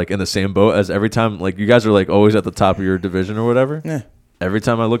Canucks They're- are like in the same boat as every time. Like you guys are like always at the top of your division or whatever. Yeah. Every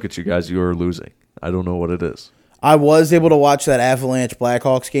time I look at you guys, you are losing. I don't know what it is. I was able to watch that Avalanche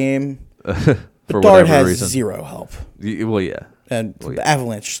Blackhawks game. For Dart whatever has reason. zero help. Well, yeah. And Well, yeah. the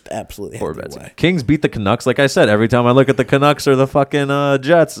Avalanche just absolutely Poor had their Betsy. way. Kings beat the Canucks. Like I said, every time I look at the Canucks or the fucking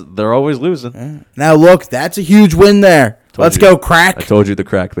Jets, they're always losing. Now, look, that's a huge win there. Told Let's you. go, Crack. I told you the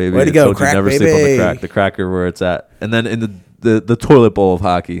crack, baby. Way to I go, told Crack, you never sleep on baby. the crack. The cracker where it's at. And then in the toilet bowl of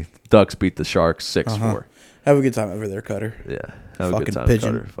hockey, Ducks beat the Sharks 6-4. Have a good time over there, Cutter. Yeah. Have a Fucking good time,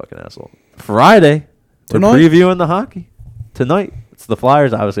 pigeon. Cutter. Fucking asshole. Friday, we're Tonight? previewing the hockey. Tonight. It's the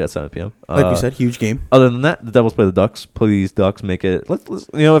Flyers, obviously, at 7 p.m. Like we said, huge game. Other than that, the Devils play the Ducks. Please, Ducks, make it. Let's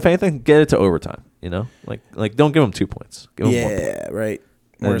if anything, get it to overtime. Like don't give them 2 points. Give them 1 point. Yeah, right.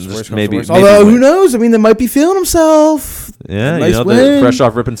 And Worst just comes to maybe- worst. maybe Although, who win. knows? I mean, they might be feeling himself. Yeah, Nice they're win. fresh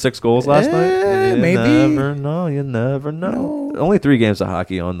off ripping 6 goals last night. Yeah, You maybe. never know. You never know. No. Only 3 games of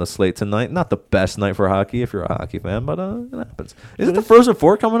hockey on the slate tonight. Not the best night for hockey if you're a hockey fan, but it happens. Is it the Frozen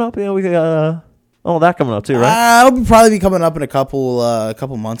Four coming up? Yeah, we got that coming up too, right? It'll probably be coming up in a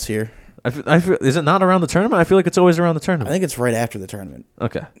couple months here. I feel, is it not around the tournament? I feel like it's always around the I tournament. think it's right after the tournament.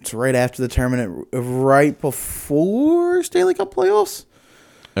 Okay. It's right after the tournament, right before Stanley Cup playoffs.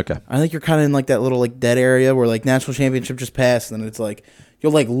 Okay. I think you're kind of in like that little like dead area where like national championship just passed, and then it's like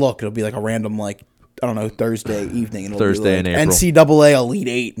you'll like look, it'll be like a random like I don't know Thursday evening, and it'll Thursday be like in April. NCAA Elite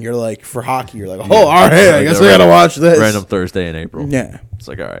Eight, and you're like for hockey, you're like all right, I guess I gotta watch this. Random Thursday in April. Yeah, It's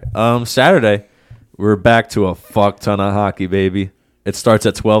like, all right. Saturday, we're back to a fuck ton of hockey, baby. It starts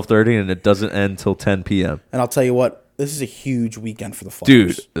at 12:30 and it doesn't end till 10 p.m. and I'll tell you what, this is a huge weekend for the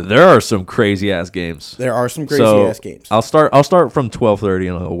Flyers. Dude, there are some crazy ass games. There are some crazy ass games. I'll start from 12:30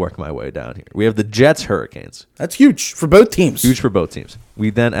 and I'll work my way down here. We have the Jets Hurricanes. That's huge for both teams. Huge for both teams.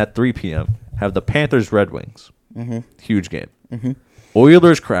 We then at 3 p.m. have the Panthers Red Wings. Mm-hmm. Huge game. Mm-hmm.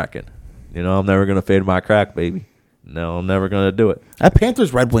 Oilers Kraken. I'm never gonna fade my crack, baby. No, I'm never gonna do it. That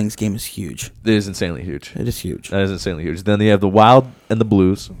Panthers Red Wings game is huge. It is insanely huge. It is huge. That is insanely huge. Then you have the Wild and the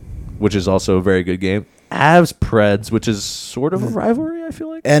Blues, which is also a very good game. Avs Preds, which is sort of a rivalry, I feel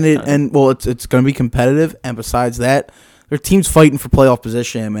like. And it's going to be competitive. And besides that, their team's fighting for playoff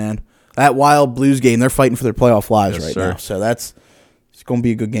position, man. That Wild Blues game, they're fighting for their playoff lives Yes, right sir. now. So it's going to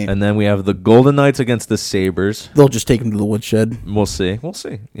be a good game. And then we have the Golden Knights against the Sabres. They'll just take them to the woodshed. We'll see.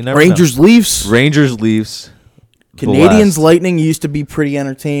 You never Rangers Leafs. know. Rangers Leafs. Canadians Blast. Lightning used to be pretty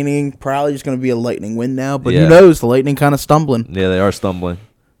entertaining. Probably just going to be a Lightning win now. But Yeah. who knows? The Lightning kind of stumbling. Yeah, they are stumbling.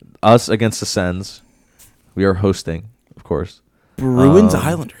 Us against the Sens. We are hosting, of course. Bruins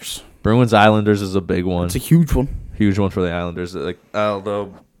Islanders. Bruins Islanders is a big one. It's a huge one. Huge one for the Islanders.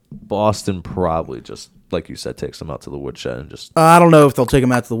 Although Boston probably just, like you said, takes them out to the woodshed and just. I don't know if they'll take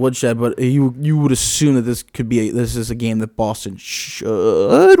them out to the woodshed, but you would assume that this is a game that Boston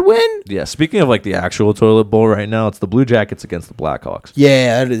should win. Yeah, speaking of like the actual toilet bowl right now, it's the Blue Jackets against the Blackhawks.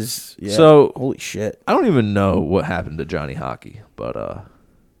 Yeah, that is. Yeah. So- holy shit. I don't even know what happened to Johnny Hockey, but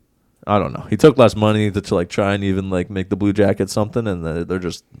I don't know. He took less money to like try and even like make the Blue Jackets something,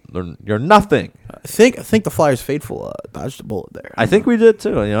 and you're nothing. I think the Flyers faithful dodged a bullet there. I think we did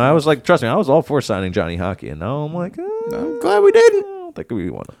too. I was like, trust me, I was all for signing Johnny Hockey, and now I'm like, I'm glad we didn't. I don't think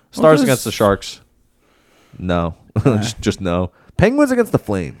we want to. Stars this- against the Sharks. No, just no. Penguins against the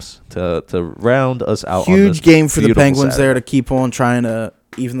Flames to round us out. on this Huge game for the beautiful Penguins Saturday. there to keep on trying to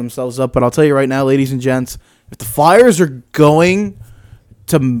even themselves up. But I'll tell you right now, ladies and gents, if the Flyers are going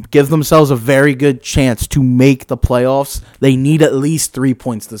to give themselves a very good chance to make the playoffs, they need at least 3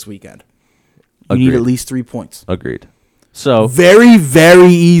 points this weekend. You need Agreed. at least 3 points. Agreed. So Very, very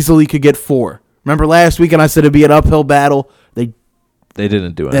easily could get 4. Remember last weekend I said it'd be an uphill battle. they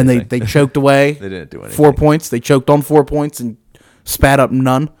didn't do Then anything. they choked away. They didn't do anything. 4 points. They choked on 4 points and spat up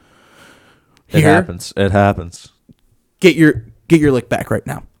none. It Here, happens. It happens. get your lick back right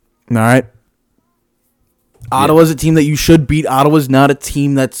now. All right. Ottawa's a team that you should beat. Ottawa's not a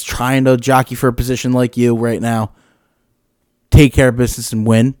team that's trying to jockey for a position like you right now. Take care of business and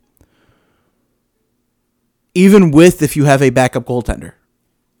win. Even if you have a backup goaltender.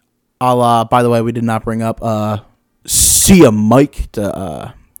 By the way, we did not bring up see a Mike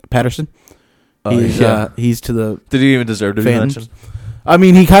to Patterson. Yeah. He's to the Did he even deserve to be Phantoms. mentioned? I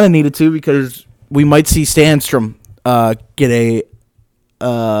mean, he kind of needed to because we might see Stanstrom get a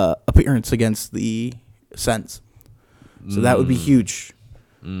appearance against the Sens. So that would be huge.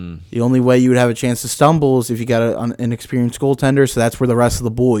 The only way you would have a chance to stumble is if you got an experienced goaltender, so that's where the rest of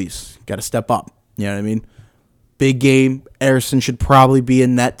the boys got to step up. You know what I mean? Big game. Ersson should probably be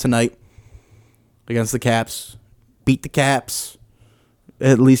in net tonight against the Caps. Beat the Caps.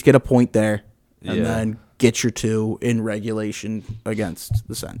 At least get a point there. And then get your 2 in regulation against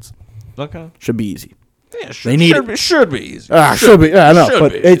the Sens. Okay. Should be easy. Yeah, They need should be easy. Should be. Yeah, I know. should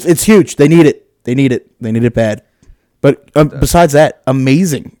But be. it's huge. They need it. They need it. They need it bad. But besides that,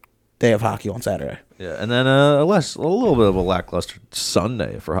 amazing day of hockey on Saturday. Yeah, and then a little bit of a lackluster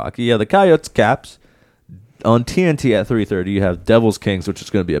Sunday for hockey. Yeah, the Coyotes Caps on TNT at 3:30. You have Devils Kings, which is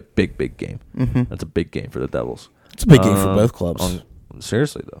going to be a big game. Mm-hmm. That's a big game for the Devils. It's a big game for both clubs.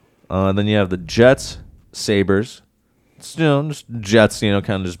 Seriously though. Then you have the Jets Sabres. It's, just Jets. Kind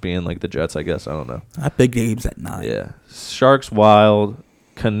of just being like the Jets, I guess. I don't know. Big games at 9. Yeah, Sharks Wild,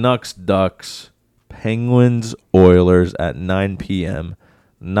 Canucks Ducks, Penguins Oilers at 9 p.m.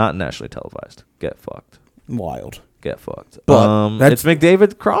 Not nationally televised. Get fucked. Wild. Get fucked. But it's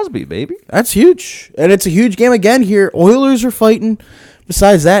McDavid Crosby, baby. That's huge. And it's a huge game again here. Oilers are fighting.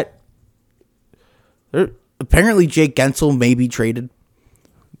 Besides that, apparently Jake Gensel may be traded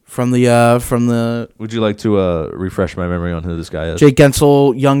from the Would you like to refresh my memory on who this guy is? Jake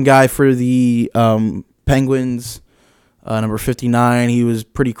Gensel, young guy for the Penguins, number 59. He was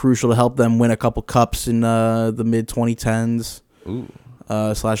pretty crucial to help them win a couple cups in the mid 2010s /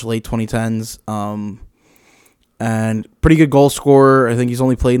 late 2010s. And pretty good goal scorer. I think he's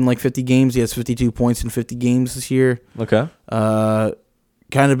only played in like 50 games. He has 52 points in 50 games this year. Okay.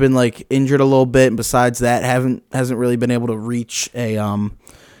 Kind of been like injured a little bit, and besides that, hasn't really been able to reach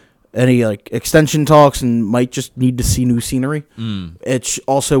any like extension talks, and might just need to see new scenery. It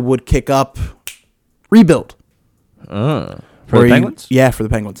also would kick up rebuild For the Penguins? Yeah, for the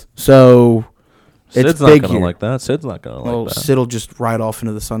Penguins. So Sid's it's not big gonna here. like that. Sid's not gonna like that. Sid will just ride off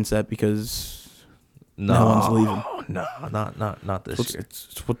into the sunset because no one's leaving. No, not this year.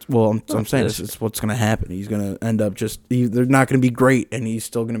 I'm saying it's what's going to happen. He's going to end up they're not going to be great, and he's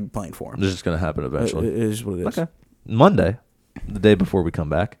still going to be playing for him. This is gonna happen eventually. It is what it is. Okay. Monday, the day before we come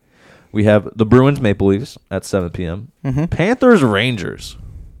back, we have the Bruins Maple Leafs at 7 p.m. Mm-hmm. Panthers Rangers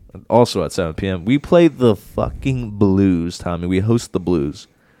also at 7 p.m. We play the fucking Blues, Tommy. We host the Blues.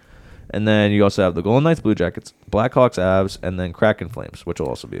 And then you also have the Golden Knights Blue Jackets, Blackhawks Avs, and then Kraken Flames, which will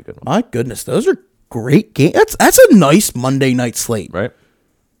also be a good one. My goodness, those are great games. That's a nice Monday night slate. Right?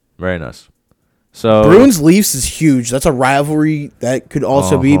 Very nice. So Bruins Leafs is huge. That's a rivalry that could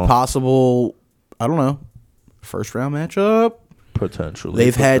also be possible, I don't know, first round matchup. Potentially.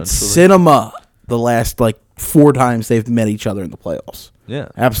 They've had cinema the last 4 times they've met each other in the playoffs. Yeah.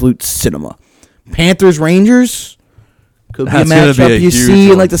 Absolute cinema. Panthers Rangers could be That's a gonna be matchup a you huge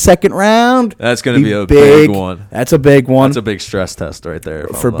see in one. the second round. That's going to be a big one. That's a big one. That's a big stress test right there.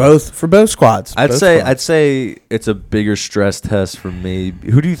 for both squads. I'd say it's a bigger stress test for me.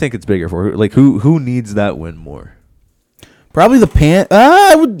 Who do you think it's bigger for? Who needs that win more? Probably the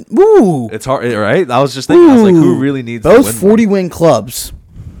I would. Ooh. It's hard, right? I was just thinking. I was like, who really needs those to win 40-win clubs?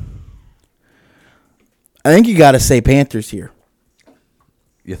 I think you got to say Panthers here.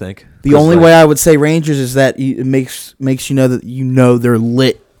 You think? The only way I would say Rangers is that it makes you know that they're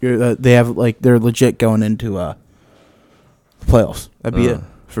lit. They have they're legit going into the playoffs. That'd be it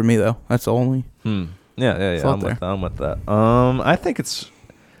for me though. That's the only. Yeah. I'm with that. I think it's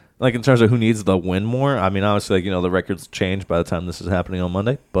in terms of who needs the win more. I mean, obviously, the records change by the time this is happening on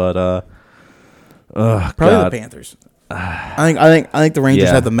Monday, but probably the Panthers. I think the Rangers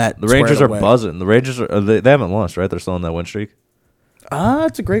have the Met. The Rangers squared are away. buzzing. The Rangers they haven't lost, right? They're still on that win streak.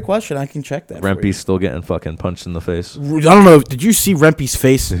 That's a great question. I can check that. Rempe's still getting fucking punched in the face. I don't know. Did you see Rempe's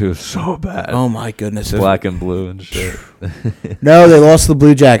face? It was so bad. Oh my goodness. Black and blue and shit. No, they lost to the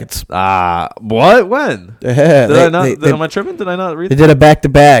Blue Jackets. What? When? Yeah, Am I tripping? Did I not read They that? did a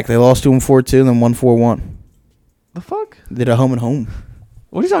back-to-back. They lost to them 4-2 and then won 4-1. The fuck? They did a home and home.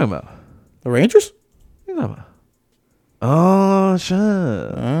 What are you talking about? The Rangers? What are you talking about? Oh,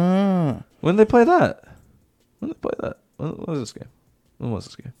 shit. When did they play that? When was this game? When was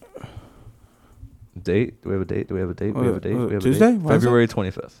this game? Date? Do we have a date? We have a date? Tuesday? February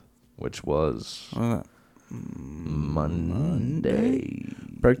 25th, which was Monday.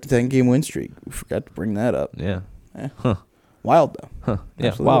 Broke the 10-game win streak. We forgot to bring that up. Yeah. Eh. Huh. Wild though. Huh. Yeah,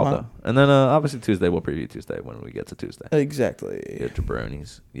 Absolutely wild wild. though. And then obviously Tuesday, we'll preview Tuesday when we get to Tuesday. Exactly. Get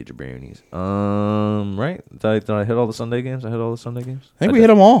jabronis. Right? Did I hit all the Sunday games? I think we hit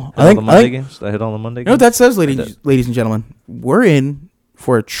them all. Hit all the Monday games? Did I hit all the Monday You know what games? that says, ladies and gentlemen? We're in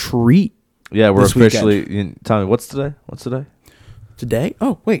for a treat Yeah, we're this officially. Tommy, what's today? today.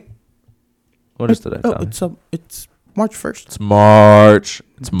 Oh wait, What is today, oh, Tommy? it's March 1st. It's March.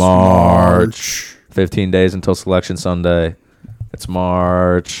 It's March. 15 days until Selection Sunday. It's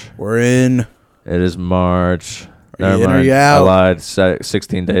March. We're in. It is March. Are you Never in or mind. you I out? lied.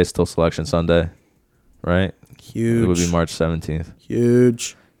 16 days till Selection Sunday. Right? Huge. It would be March 17th.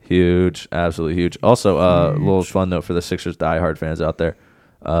 Huge. Huge. Absolutely huge. Also, a little fun note for the Sixers diehard fans out there.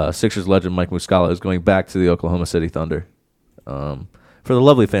 Sixers legend Mike Muscala is going back to the Oklahoma City Thunder. For the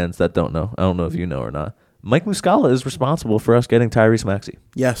lovely fans that don't know, I don't know if you know or not, Mike Muscala is responsible for us getting Tyrese Maxey.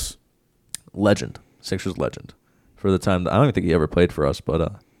 Yes. Legend. Sixers legend. For the time that I don't even think he ever played for us,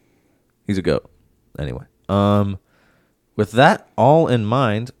 but he's a GOAT. Anyway. With that all in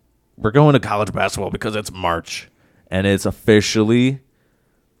mind, we're going to college basketball because it's March. And it's officially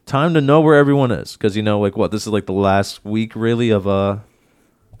time to know where everyone is. Because, this is like the last week, really, of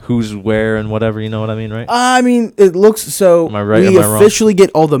who's where and whatever. You know what I mean, right? I mean, it looks so. Am I right? We Am I wrong? officially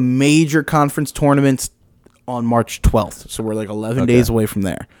get all the major conference tournaments on March 12th. So we're like 11 Okay. days away from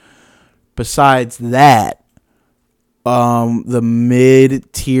there. Besides that, the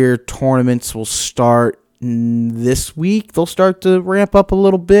mid-tier tournaments will start this week. They'll start to ramp up a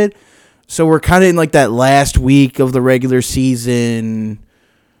little bit. So we're kind of in like that last week of the regular season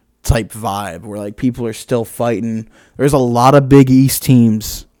type vibe where like people are still fighting. There's a lot of Big East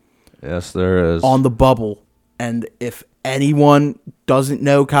teams Yes, there is. on the bubble. And if anyone doesn't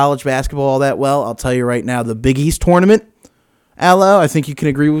know college basketball all that well, I'll tell you right now, the Big East tournament, Alo, I think you can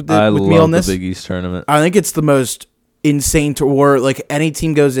agree with me on this. The Big East tournament. I think it's the most insane tour. Like any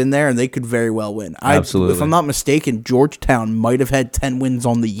team goes in there and they could very well win. Absolutely. If I'm not mistaken, Georgetown might have had 10 wins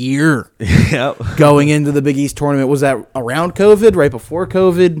on the year Yep. going into the Big East tournament. Was that around COVID, right before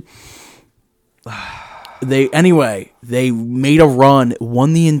COVID? They made a run,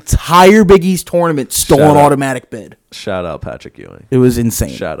 won the entire Big East tournament, stole Shout an out. automatic bid. Shout out Patrick Ewing. It was insane.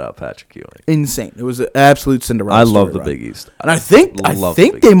 Shout out Patrick Ewing. Insane. It was an absolute Cinderella I story love the run. Big East. And I think Love the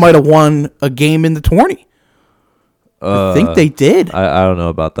Big they East. might have won a game in the tourney. I think they did. I don't know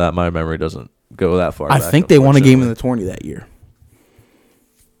about that. My memory doesn't go that far I back, think they won a game in the unfortunately. tourney that year.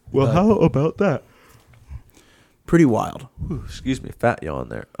 Well, how about that? Pretty wild. Whew, excuse me, fat yawn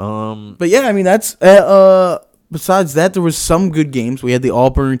there. But yeah, I mean that's besides that there was some good games. We had the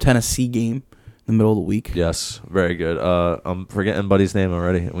Auburn Tennessee game in the middle of the week. Yes, very good. I'm forgetting Buddy's name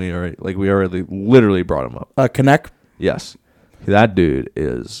already. We already literally brought him up. Connect. Yes, that dude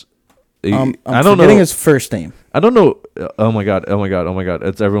is. I'm I don't forgetting know his first name. I don't know. Oh my god.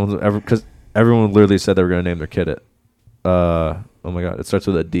 It's because everyone literally said they were gonna name their kid it. Oh my god. It starts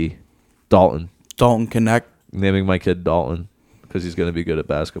with a D. Dalton. Dalton Connect. Naming my kid Dalton because he's gonna be good at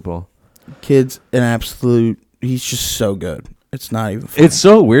basketball. Kid's an absolute. He's just so good. It's not even funny. It's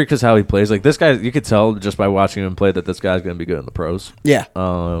so weird because how he plays. Like this guy, you could tell just by watching him play that this guy's gonna be good in the pros. Yeah.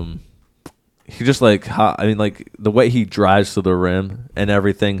 He just like the way he drives to the rim and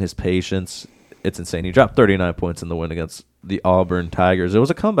everything, his patience, it's insane. He dropped 39 points in the win against the Auburn Tigers. It was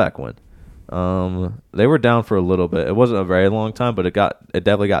a comeback win. They were down for a little bit. It wasn't a very long time, but it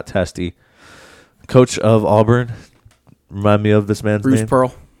definitely got testy. Coach of Auburn, remind me of this man's Bruce name.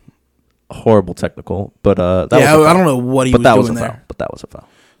 Pearl. Horrible technical, but that was a Yeah, foul. I don't know what he But was that doing was a there. foul. But that was a foul.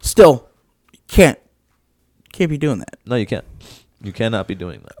 Still, can't be doing that. No, you can't. You cannot be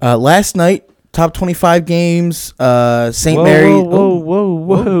doing that. Last night, top 25 games. St. Whoa, Mary.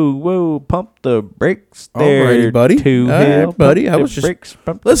 Whoa! Pump the brakes there, Alrighty, buddy. Two All right, Hill. buddy. Pump I the was just brakes,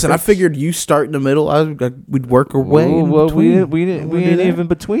 pump the listen. I brakes. figured you start in the middle. We'd work our way. in Well, between. we Wanna do ain't that? even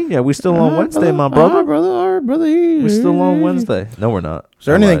between yet. We still on All right, Wednesday, my brother. All right, brother. We still on Wednesday. No, we're not. Is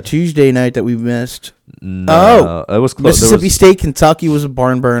there I anything lied. Tuesday night that we missed? No, it was close. Mississippi State, Kentucky was a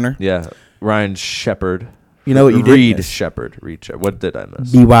barn burner. Yeah, Ryan Shepard. You know what you did Reed miss? Shepard. Reed Shepard. What did I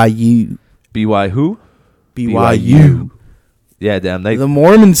miss? BYU. BY who? BYU. Yeah, damn. The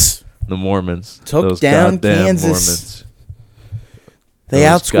Mormons. The Mormons Took Those down goddamn Kansas. Mormons. They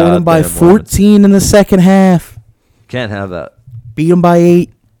Those outscored them by goddamn 14 in the second half. Can't have that. Beat them by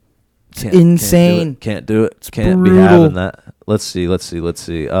 8. Insane. insane. Can't do it. Can't be brutal. having that. Let's see.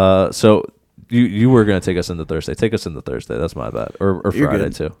 So You were gonna take us into Thursday. Take us into Thursday. That's my bad. Or You're Friday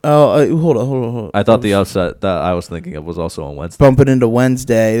good. too. Oh, hold on. I thought the upset that I was thinking of was also on Wednesday. Bump it into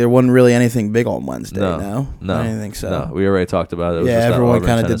Wednesday. There wasn't really anything big on Wednesday. No, No, I didn't think so. No, we already talked about it. It was Yeah, just that everyone Auburn,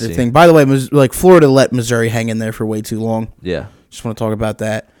 kind of did their Tennessee. thing. By the way, like Florida let Missouri hang in there for way too long. Yeah. Just want to talk about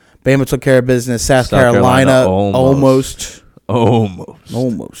that. Bama took care of business. South Carolina Carolina almost.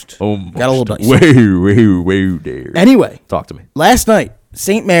 Almost. Got a little dicey. Way there. Anyway, Talk to me. last night,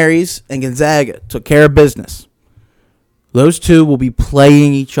 St. Mary's and Gonzaga took care of business. Those two will be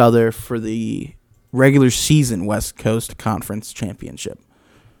playing each other for the regular season West Coast Conference Championship.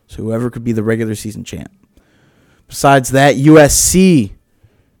 So whoever could be the regular season champ. Besides that, USC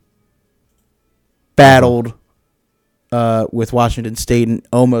battled with Washington State and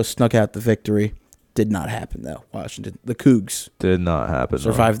almost snuck out the victory. Did not happen, though. The Cougs Did not happen.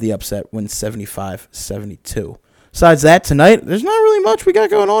 survived the upset, win 75-72. Besides that, tonight, there's not really much we got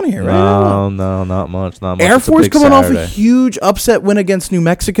going on here, right? No, not much. Air It's a Force big coming off a Saturday. huge upset win against New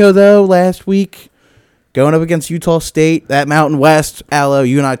Mexico, though, last week. Going up against Utah State, that Mountain West. Aloe,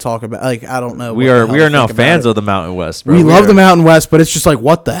 you and I talk about, like, I don't know. We are now fans of the Mountain West, bro. We love the Mountain West, but it's just like,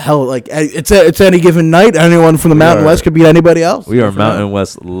 what the hell? Like, it's any given night. Anyone from the Mountain West could beat anybody else. We are Mountain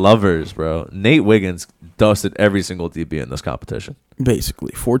West lovers, bro. Nate Wiggins dusted every single DB in this competition.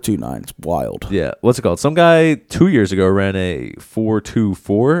 Basically, 4.29. It's wild. Yeah. What's it called? Some guy 2 years ago ran a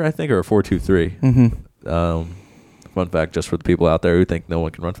 4.24, I think, or a 4.23. Mm-hmm. Fun fact just for the people out there who think no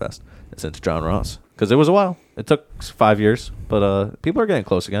one can run fast. Since John Ross. Because it was a while. It took 5 years. But people are getting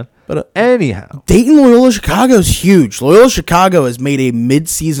close again. But anyhow. Dayton Loyola Chicago is huge. Loyola Chicago has made a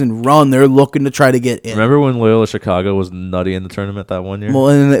mid-season run. They're looking to try to get in. Remember when Loyola Chicago was nutty in the tournament that 1 year? Well,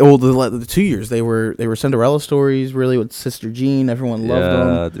 and the 2 years they were Cinderella stories, really, with Sister Jean. Everyone loved them.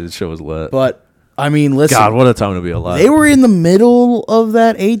 Yeah, dude, the show was lit. But I mean, listen, God, what a time to be alive. they were in the middle of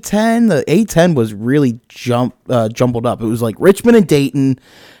that A10. The A10 was really jumbled up. It was like Richmond and Dayton,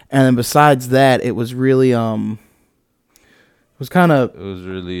 and then besides that, it was really like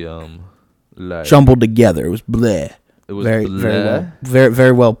jumbled together. It was bleh. It was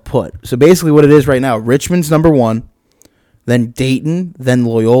very well put. So basically, what it is right now: Richmond's number one, then Dayton, then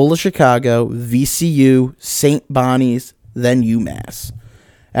Loyola Chicago, VCU, St. Bonnie's, then UMass.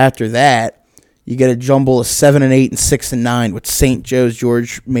 After that, you get a jumble of 7 and 8 and 6 and 9 with St. Joe's,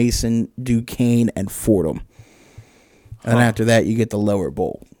 George Mason, Duquesne, and Fordham. And after that, you get the lower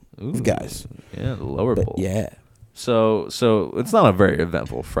bowl, guys. Yeah, the lower bowl. Yeah. So it's not a very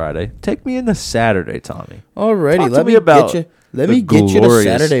eventful Friday. Take me into Saturday, Tommy. Alrighty, Talk to let me me about let the me get you to glorious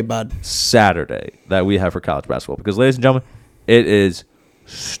Saturday, bud. Saturday that we have for college basketball. Because, ladies and gentlemen, it is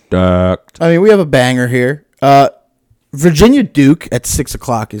stacked. I mean, we have a banger here. Virginia Duke at 6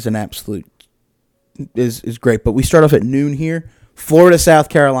 o'clock is an absolute is great. But we start off at noon here. Florida, South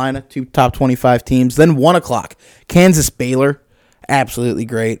Carolina, two top 25 teams. Then 1 o'clock, Kansas, Baylor, absolutely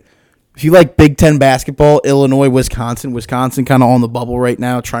great. If you like Big Ten basketball, Illinois, Wisconsin. Wisconsin kind of on the bubble right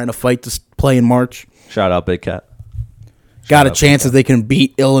now, trying to fight to play in March. Shout out, Big Cat. Got a chance that they can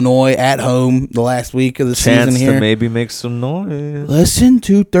beat Illinois at home the last week of the season here. To maybe make some noise. Listen,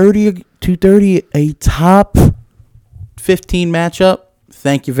 230, a top 15 matchup.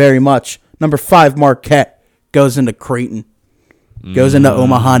 Thank you very much. Number 5, Marquette, goes into Creighton. Goes into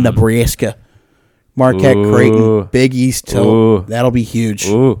Omaha, Nebraska. Marquette, Creighton, Big East tilt. That'll be huge.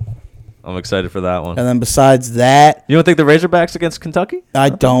 Ooh, I'm excited for that one. And then besides that, You don't think the Razorbacks against Kentucky?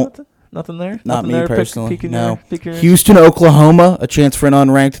 Nothing there? Not Nothing me there? personally. No. Pique your Houston, Oklahoma, a chance for an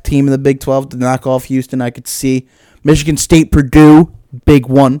unranked team in the Big 12 to knock off Houston. I could see Michigan State, Purdue, big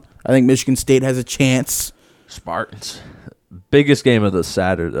one. I think Michigan State has a chance. Spartans. Biggest game of the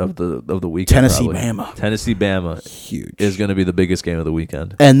Saturday of the weekend. Tennessee, probably. Bama. Tennessee, Bama Huge. is going to be the biggest game of the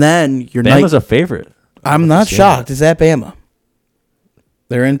weekend. And then your Bama's a favorite. I'm not shocked. Is that Bama?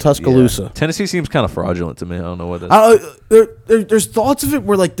 They're in Tuscaloosa. Yeah. Tennessee seems kind of fraudulent to me. I don't know what it is. There's thoughts of it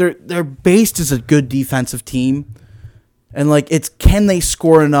where like they're based as a good defensive team, and like it's can they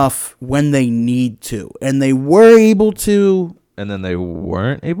score enough when they need to, and they were able to. And then they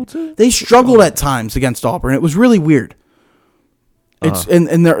weren't able to? They struggled at times against Auburn. It was really weird. It's and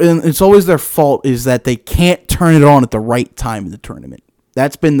it's always their fault is that they can't turn it on at the right time in the tournament.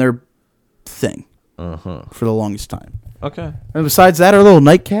 That's been their thing for the longest time. Okay. And besides that, our little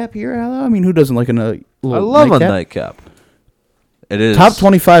nightcap here, I mean, who doesn't like a little I love nightcap? a nightcap. It is. Top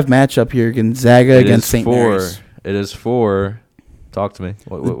 25 matchup here, Gonzaga against St. Mary's. It is for. Talk to me.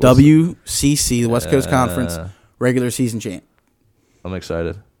 The WCC, the West Coast Conference, regular season champ. I'm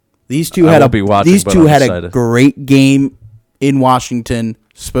excited. These two I had won't be watching, these but two I'm had excited. a great game in Washington,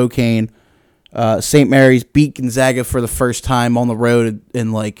 Spokane. St. Mary's beat Gonzaga for the first time on the road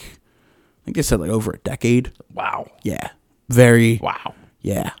in like think they said like over a decade. Wow. Yeah. Very. Wow.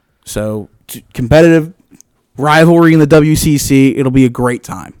 Yeah. So competitive rivalry in the WCC. It'll be a great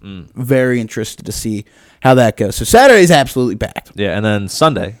time. Very interested to see how that goes. So Saturday is absolutely packed. Yeah, and then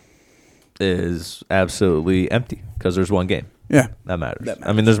Sunday is absolutely empty because there's one game. Yeah. That matters.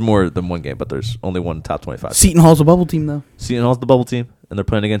 I mean, there's more than one game, but there's only one top 25. Seton Hall's a bubble team, though. Seton Hall's the bubble team, and they're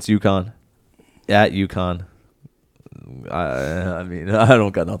playing against UConn. At UConn. I mean, I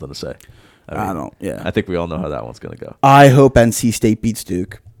don't got nothing to say. I don't, yeah. I think we all know how that one's going to go. I hope NC State beats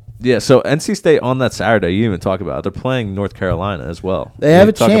Duke. Yeah, so NC State on that Saturday, you even talk about it. They're playing North Carolina as well. They have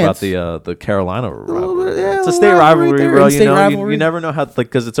a talk chance. about the Carolina rivalry. Yeah, It's a state rivalry, there, bro. in-state rivalry. You never know how, like,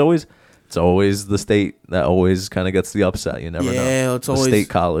 because it's always the state that always kind of gets the upset. You never know. Yeah, it's always the state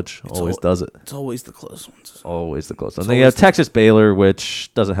college always does it. It's always the close ones. Always the close ones. Then you have Texas Baylor,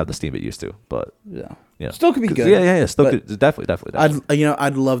 which doesn't have the steam it used to, but Yeah. Still could be good. Yeah. Still But could, definitely.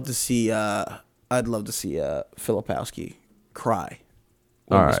 I'd love to see Filipowski cry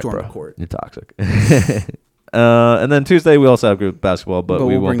when All we right, storm bro. the court. You're toxic. And then Tuesday we also have group basketball, but we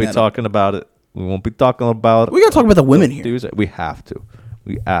we'll won't bring be that talking about it. We won't be talking about it. We gotta talk about the women here. Tuesday. We have to.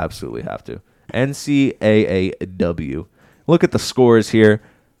 We absolutely have to. NCAAW. Look at the scores here.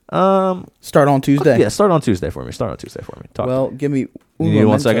 Start on Tuesday. Yeah, start on Tuesday for me. Talk Well, to me. give me. You need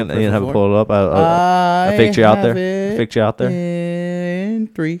 1 second? You didn't have it pulled up? I faked you out there. I faked you out there. In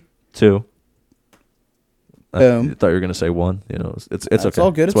 3. 2. Boom. I thought you were going to say 1. You know, it's okay. It's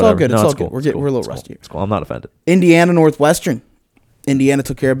all good. It's whatever. all good. No, It's all cool. good. We're a little It's rusty. Cool. It's cool. I'm not offended. Indiana Northwestern. Indiana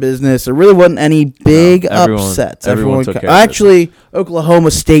took care of business. There really wasn't any big upsets. Everyone took care of actually,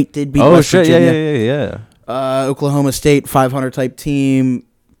 Oklahoma State did beat West Virginia. Yeah. Oklahoma State, 500 type team.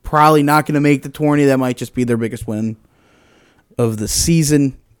 Probably not going to make the tourney. That might just be their biggest win of the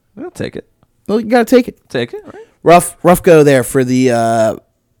season. I'll take it. Well, you got to take it. Take it, right? Rough go there for the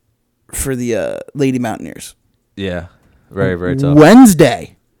Lady Mountaineers. Yeah. Very, very tough.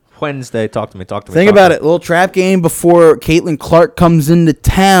 Wednesday. Talk to me. Think about it. A little trap game before Caitlin Clark comes into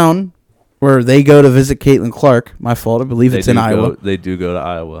town, where they go to visit Caitlin Clark. My fault. I believe it's in Iowa. They do go to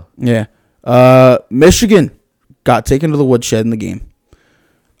Iowa. Yeah. Michigan got taken to the woodshed in the game.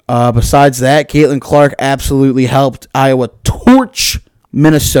 Besides that, Caitlin Clark absolutely helped Iowa torch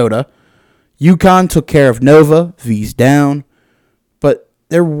Minnesota. UConn took care of Nova. V's down. But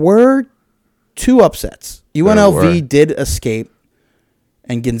there were 2 upsets. UNLV did escape,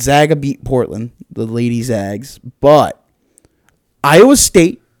 and Gonzaga beat Portland, the Lady Zags. But Iowa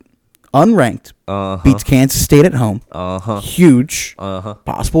State, unranked, beats Kansas State at home. Huge.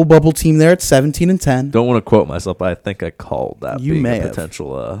 Possible bubble team there at 17-10. Don't want to quote myself, but I think I called that You being may a have.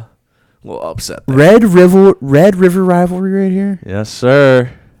 potential little upset there. Red River rivalry right here. Yes, sir.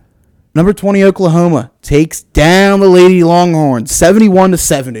 Number 20 Oklahoma takes down the Lady Longhorns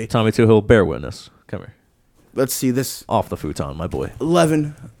 71-70. Tommy Tuhill, bear witness. Come here. Let's see this. Off the futon, my boy.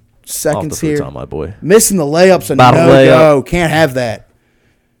 11 Off seconds the here. futon, my boy. Missing the layups and Bottom no. Can't have that.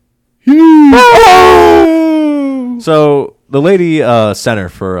 So the lady center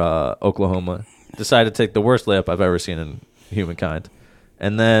for Oklahoma decided to take the worst layup I've ever seen in humankind,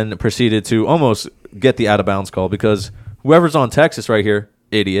 and then proceeded to almost get the out of bounds call because whoever's on Texas right here,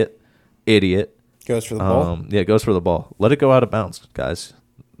 idiot. Goes for the ball. Yeah, goes for the ball. Let it go out of bounds, guys.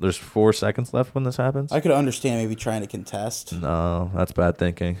 There's 4 seconds left when this happens. I could understand maybe trying to contest. No, that's bad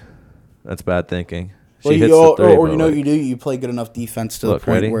thinking. Well, She hits the 3, or but you know like, what you do? You play good enough defense to look, the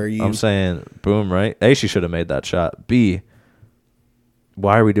point ready? where you... I'm saying, boom, right? A, she should have made that shot. B,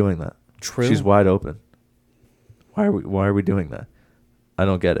 why are we doing that? True. She's wide open. Why are we doing that? I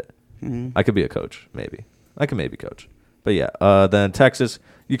don't get it. Mm-hmm. I could be a coach, maybe. I can maybe coach. But yeah, then Texas,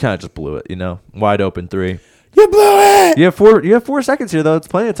 you kind of just blew it, you know? Wide open 3. You blew it! You have 4 seconds here, though. It's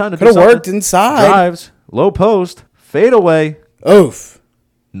plenty of time to do Could have something. worked inside. Drives, low post, fade away. Oof.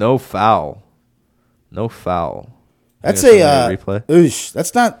 No foul. That's I guess replay. Oosh.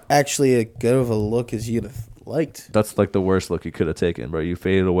 That's not actually as good of a look as you'd have liked. That's like the worst look you could have taken, bro. You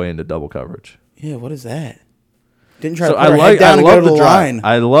faded away into double coverage. Yeah, what is that? Didn't try So to put her head I down and go love to the the drive. line.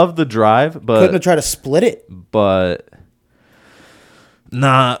 I love the drive, Couldn't have tried to split it. but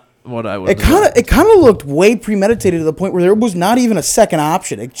not what I would. It kind of looked way premeditated to the point where there was not even a second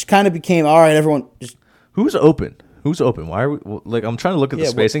option. It just kind of became, all right, everyone just... Who's open? Why are we like? I'm trying to look at the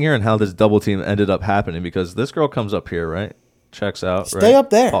Yeah, spacing here and how this double team ended up happening because this girl comes up here, right? Checks out. Stay right? up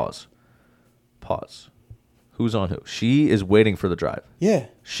there. Pause. Who's on who? She is waiting for the drive. Yeah.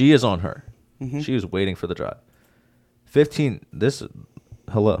 She is on her. Mm-hmm. She is waiting for the drive. 15.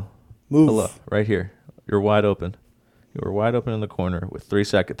 Hello. Move. Hello. Right here. You're wide open. You were wide open in the corner with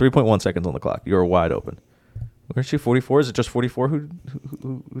 3.1 seconds on the clock. You were wide open. Where's she? 44? Is it just 44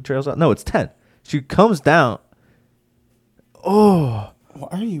 who trails out? No, it's 10. She comes down. Oh. Why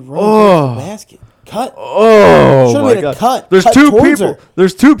are you running towards the basket? Cut. Oh Should've my made a God! cut. There's Cut two towards people. her.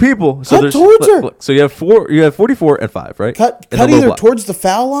 There's two people. So Cut there's towards her. Look, so you have 44 and 5, right? Cut In the either low block. towards the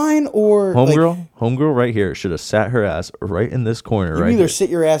foul line or Homegirl right here should have sat her ass right in this corner. You right either here. sit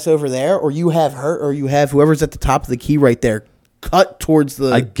your ass over there, or you have her, or you have whoever's at the top of the key right there. Cut towards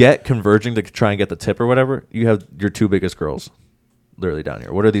the. I get converging to try and get the tip or whatever. You have your two biggest girls, literally down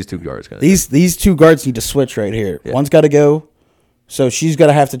here. What are these two guards going to do? These two guards need to switch right here. Yeah. One's got to go, so she's got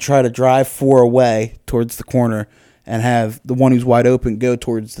to have to try to drive 4 away towards the corner, and have the one who's wide open go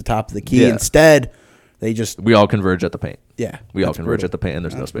towards the top of the key. Yeah. Instead, they just We all converge at the paint. yeah. We all that's converge brutal. at the paint, and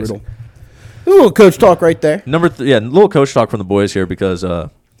there's That's no spacing. brutal. A little coach talk right there. Little coach talk from the boys here because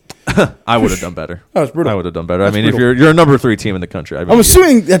I would have done better. That was brutal. I would have done better. That's I mean, brutal. if you're a number 3 team in the country, I mean, I'm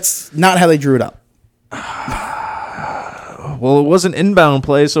assuming that's not how they drew it up. well, it was an inbound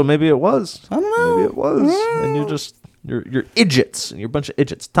play, so maybe it was. I don't know. Maybe it was, and you're idiots, and you're a bunch of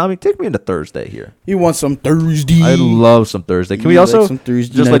idiots. Tommy, take me into Thursday here. You want some Thursday? I love some Thursday. Can we You also like some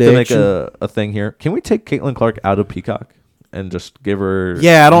Thursday just like night to make action? a thing here? Can we take Caitlin Clark out of Peacock and just give her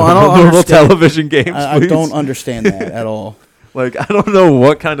Yeah, I don't normal understand. television games? I please? don't understand that at all. Like, I don't know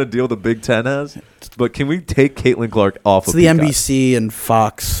what kind of deal the Big Ten has, but can we take Caitlin Clark off It's of the Peacock? NBC and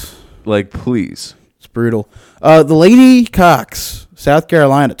Fox. Like, please. It's brutal. The Lady Cox, South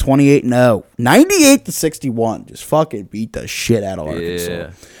Carolina, 28-0, 98-61. Just fucking beat the shit out of Arkansas.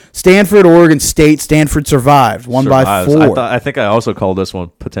 Yeah. Stanford, Oregon State. Stanford survived, won by Survives. 4. I think I also called this one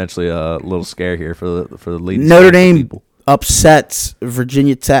potentially a little scare here for the leading Notre Stanford Dame people. upsets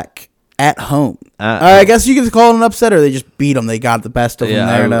Virginia Tech at home. At I home. guess you could call it an upset, or they just beat them. They got the best of them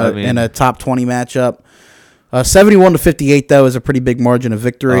Yeah, there I mean- in a top 20 matchup. 71-58, though, is a pretty big margin of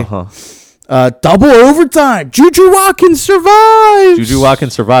victory. Double overtime. Juju Watkins survives. Juju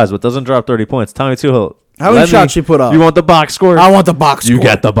Watkins survives, but doesn't drop 30 points. Tommy Tuchel. How many shots she put up? You want the box score? I want the box score. You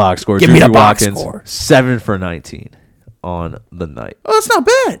get the box score. Give Juju me the box Watkins, score. 7 for 19 on the night. Oh, that's not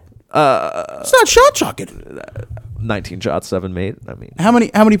bad. It's not shot chucking. 19 shots, 7 made. I mean, How many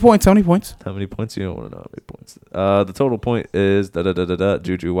points? How many points? how many points? You don't want to know how many points. The total point is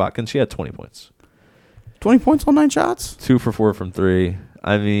Juju Watkins. She had 20 points. 20 points on 9 shots? 2 for 4 from 3.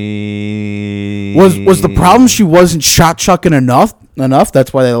 I mean, Was the problem she wasn't shot chucking enough?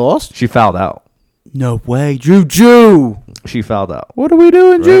 That's why they lost? She fouled out. No way. Juju. She fouled out. What are we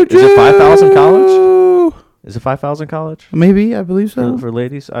doing, Right. Juju? Is it 5,000 college? Is it 5,000 college Maybe, I believe so. for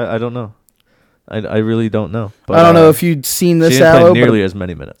ladies? I don't know. I really don't know. But, I don't know if you'd seen she this, didn't play Aloe, nearly as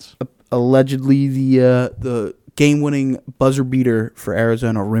many minutes. but allegedly the game-winning buzzer beater for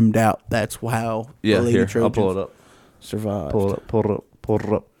Arizona rimmed out. That's how Yeah, the Lady here, Trojans I'll pull it up. survived. Pull it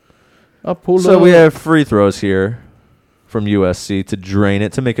up. I'll pull it So up. we have free throws here from USC to drain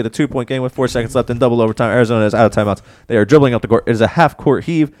it, to make it a 2-point game with 4 seconds left in double overtime. Arizona is out of timeouts. They are dribbling up the court. It is a half-court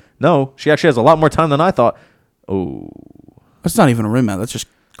heave. No, she actually has a lot more time than I thought. Oh, That's not even a rim out. That's just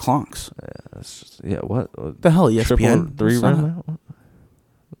clonks. what? The hell, ESPN? Triple 3 That's not rim out?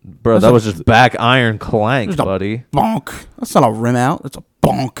 Bro, That's that a- was just back iron clank, There's a buddy. bonk. That's not a rim out. That's a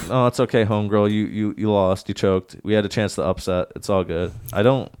bonk. Oh, it's okay, homegirl. You lost. You choked. We had a chance to upset. It's all good. I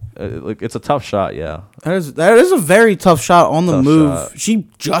don't like. It's a tough shot. Yeah. That is a very tough shot on the Tough move. shot. She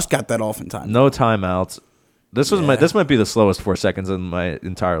just got that off in time. No timeouts. This might be the slowest 4 seconds in my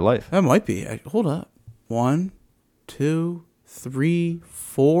entire life. That might be. Hold up. 1, 2, 3,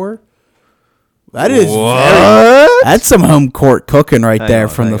 4. That is that's some home court cooking right there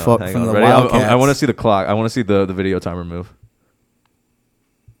from the Ready? Wildcats. I want to see the clock. I want to see the video timer move.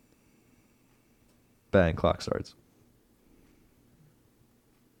 Bang! Clock starts.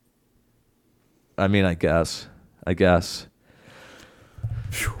 I mean, I guess.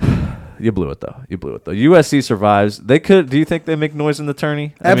 You blew it though. USC survives. They could. Do you think they make noise in the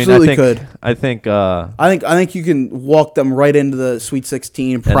tourney? Absolutely I could. I think. I think you can walk them right into the Sweet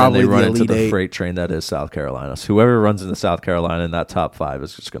 16 and probably and then they run the into Elite the 8. freight train that is South Carolina. So whoever runs into South Carolina in that top 5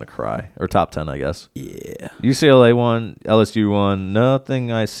 is just gonna cry, or top 10, I guess. Yeah. UCLA won, LSU won.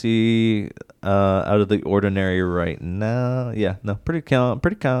 Nothing I see out of the ordinary right now. Yeah, no, pretty calm.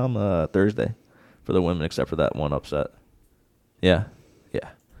 Thursday for the women, except for that one upset. Yeah.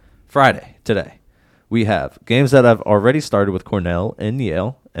 Friday, today, we have games that have already started with Cornell and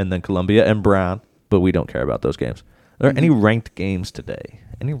Yale, and then Columbia and Brown, but we don't care about those games. Are there any ranked games today?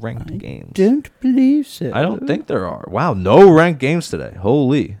 Games? Don't believe so. I don't think there are. Wow, no ranked games today.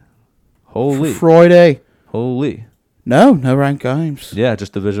 Holy. Friday. Holy. No ranked games. Yeah,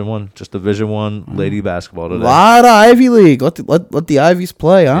 just Division 1. Just Division 1 lady basketball A today. lot of Ivy League. Let the Ivies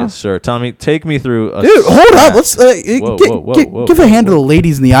play, huh? Yes, sir. Tommy, take me through a Dude, hold up. Let's whoa, give a hand to the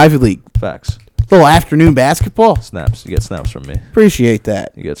ladies in the Ivy League. Facts. Little afternoon basketball. Snaps. You get snaps from me. Appreciate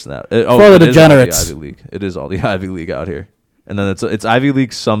that. You get snaps. For the it is all degenerates. Ivy League. It is all the Ivy League out here. And then it's Ivy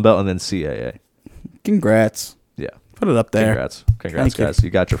League, Sunbelt, and then CAA. Congrats. Yeah. Put it up there. Congrats, Thank you. guys.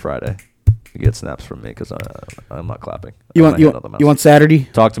 You got your Friday. You get snaps from me because I'm not clapping. You I'm gonna handle the want mouse. you want Saturday?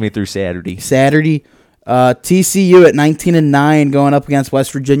 Talk to me through Saturday. TCU at 19-9 going up against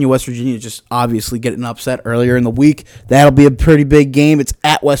West Virginia. West Virginia just obviously getting upset earlier in the week. That'll be a pretty big game. It's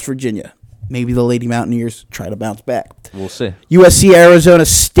at West Virginia. Maybe the Lady Mountaineers try to bounce back. We'll see. USC, Arizona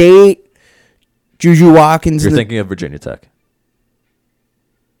State. Juju Watkins. You're thinking of Virginia Tech.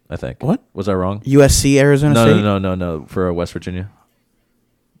 I think. What? Was I wrong? USC, Arizona State? No. For West Virginia.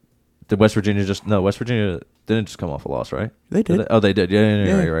 Did West Virginia West Virginia didn't just come off a loss, right? They did. Oh, they did. Yeah.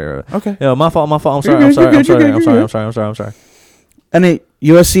 Yeah. Right. Okay. Yeah, my fault. I'm You're sorry. good. I'm sorry. And then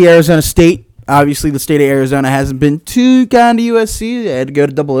USC, Arizona State. Obviously, the state of Arizona hasn't been too kind to USC. They had to go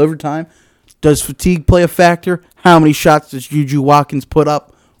to double overtime. Does fatigue play a factor? How many shots does Juju Watkins put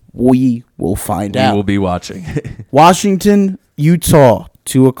up? We will find out. We will be watching. Washington, Utah,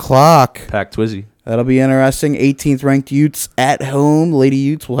 2:00. Pack Twizzy. That'll be interesting. 18th ranked Utes at home. Lady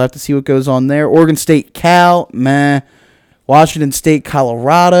Utes, we'll have to see what goes on there. Oregon State, Cal, meh. Washington State,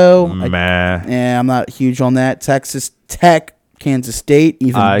 Colorado. Meh. I'm not huge on that. Texas Tech, Kansas State,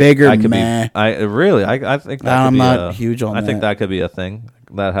 even bigger. Meh. I think that I'm could be not huge on that. I think that could be a thing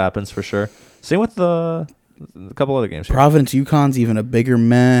that happens for sure. Same with a couple other games here. Providence, UConn's even a bigger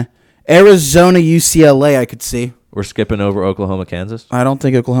meh. Arizona, UCLA, I could see. We're skipping over Oklahoma, Kansas. I don't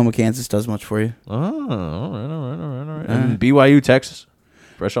think Oklahoma, Kansas does much for you. Oh, all right. And BYU, Texas.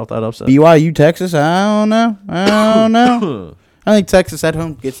 Fresh off that upset. BYU, Texas, I don't know. I think Texas at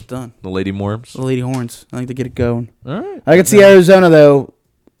home gets it done. The Lady Morms. The Lady Horns. I think they get it going. All right. I could see Arizona, though,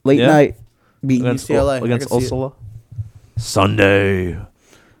 late night, beating against UCLA. Against I could see it. Ursula. Sunday,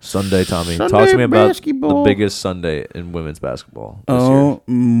 Tommy. Sunday Talk to me about basketball. the biggest Sunday in women's basketball this year. Oh,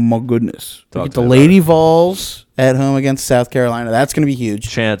 my goodness. Talk Get to the me about Lady it. Vols at home against South Carolina. That's going to be huge.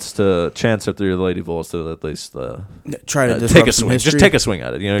 Chance if through the Lady Vols to at least Try to take disrupt a some swing. history. Just take a swing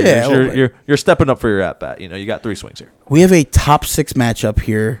at it. You know, Yeah, a little you're stepping up for your at bat. You know, you got 3 swings here. We have a top 6 matchup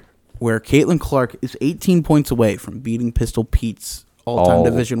here where Caitlin Clark is 18 points away from beating Pistol Pete's all-time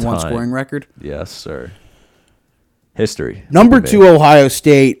Division I All-time. scoring record. Yes, sir. History. Number 2, Ohio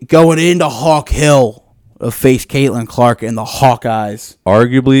State, going into Hawk Hill to face Caitlin Clark and the Hawkeyes.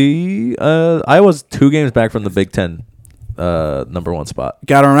 Arguably, Iowa's 2 games back from the Big Ten number 1 spot.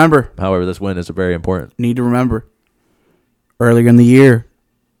 Got to remember. However, this win is very important. Need to remember. Earlier in the year,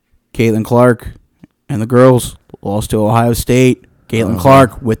 Caitlin Clark and the girls lost to Ohio State. Caitlin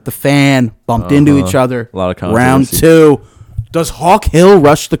Clark with the fan bumped into each other. A lot of Round controversy. 2. Does Hawk Hill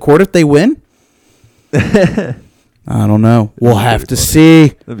rush the court if they win? I don't know. We'll have to see.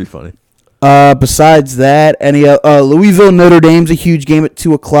 That'd be funny. Besides that, any Louisville Notre Dame's a huge game at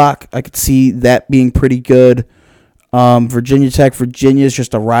 2:00. I could see that being pretty good. Virginia Tech, Virginia is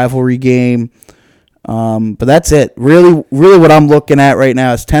just a rivalry game. But that's it. Really, what I'm looking at right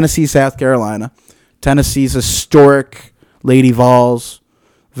now is Tennessee, South Carolina. Tennessee's historic Lady Vols,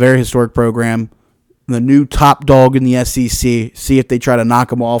 very historic program. The new top dog in the SEC. See if they try to knock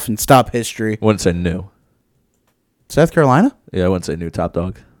them off and stop history. I wouldn't say new. South Carolina? Yeah, I wouldn't say new top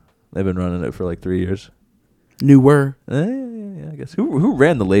dog. They've been running it for like 3 years. Newer. Yeah, I guess. Who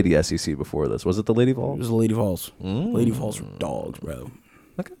ran the Lady SEC before this? Was it the Lady It Vols? was the Lady Vols. Lady Vols were dogs, bro.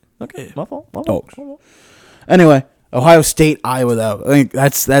 Okay. My fault. Dogs. Anyway, Ohio State, Iowa, though. I think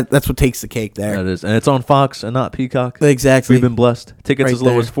that's what takes the cake there. That is, and it's on Fox and not Peacock. Exactly. We've been blessed. Tickets Right as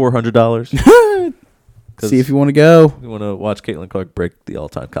low there. as $400. See if you want to go. You want to watch Caitlin Clark break the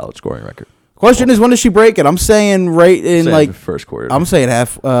all-time college scoring record. Question is, when does she break it? I'm saying right in Saying first quarter. I'm saying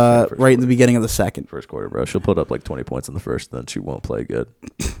half, first right in the quarter. beginning of the second. First quarter, bro. She'll put up like 20 points in the first, then she won't play good.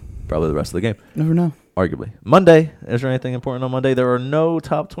 Probably the rest of the game. Never know. Arguably. Monday. Is there anything important on Monday? There are no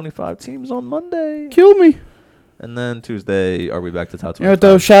top 25 teams on Monday. Kill me. And then Tuesday, are we back to top 25? You know what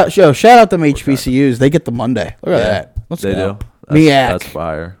though? Shout out them HBCUs. They get the Monday. Look at that. Let's They go. do. Miak That's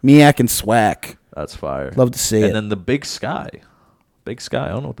fire. and Swack. That's fire. Love to see and it. then the Big Sky. Big Sky. I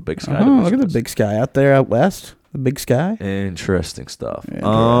don't know what the Big Sky Oh, division look at the is. big sky out there out west. The big sky. Interesting stuff. Interesting.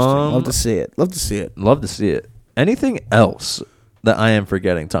 Love to see it. Love to see it. Love to see it. Anything else that I am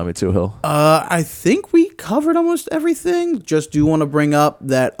forgetting, Tommy Two Hill? I think we covered almost everything. Just do want to bring up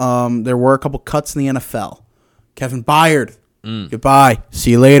that there were a couple cuts in the NFL. Kevin Byard Goodbye.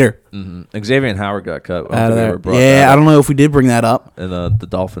 See you later. Mm-hmm. Xavier and Howard got cut. Out of there. Brought Yeah, that I up. don't know if we did bring that up. And the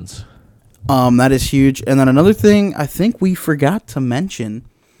Dolphins. That is huge. And then another thing I think we forgot to mention.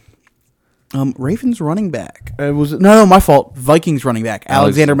 Ravens running back. It was no, my fault. Vikings running back.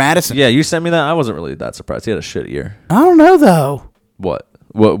 Alexander Madison. Yeah, you sent me that. I wasn't really that surprised. He had a shit year. I don't know though. What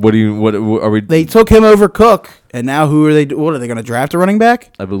are we? They took him over Cook, and now who are they? What are they going to draft a running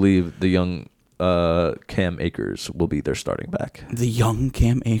back? I believe the young Cam Akers will be their starting back. The young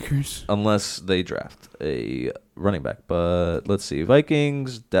Cam Akers. Unless they draft a running back. But let's see.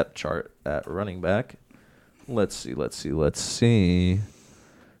 Vikings depth chart at running back. Let's see.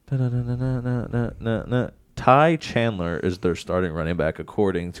 Ty Chandler is their starting running back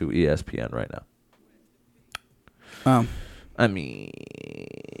according to ESPN right now. I mean,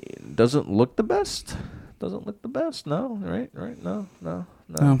 doesn't look the best. No, right? No. I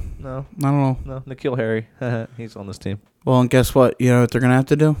don't know. No. N'Keal Harry. He's on this team. Well, and guess what? You know what they're going to have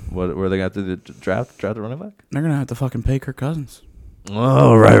to do? What are they going to have to do? Draft a running back? They're going to have to fucking pay Kirk Cousins.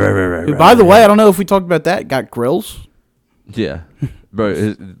 Oh, right. Who, by the way, I don't know if we talked about that. Got grills. Yeah. Bro, there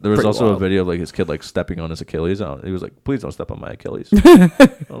was Pretty also wild. a video of like his kid like stepping on his Achilles. He was like, "Please don't step on my Achilles." I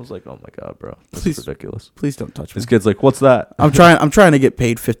was like, "Oh my god, bro, this is ridiculous." Please don't touch me. This kid's like, "What's that?" I'm trying to get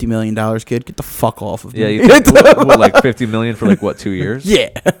paid $50 million, kid. Get the fuck off of me. Yeah, you think, what, like $50 million for like what 2 years? Yeah.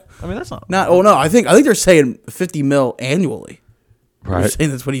 I mean that's not Oh no, I think they're saying $50 million annually. They're right. saying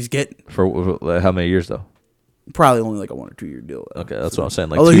that's what he's getting. For how many years though? Probably only like a 1 or 2 year deal. Okay, that's what I'm saying.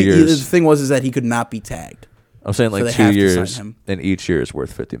 Like Although 2 the years. thing was that he could not be tagged. I'm saying so like they 2 have to years, sign him. and each year is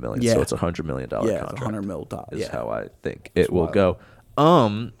worth $50 million. Yeah. So it's $100 million Yeah, contract. it's $100 million. Is Yeah. how I think it will wild.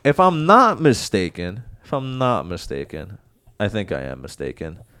 go. If I'm not mistaken, I think I am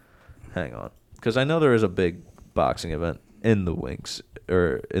mistaken. Hang on, because I know there is a big boxing event in the Winks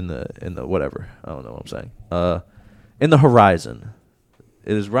or in the whatever. I don't know what I'm saying. In the horizon,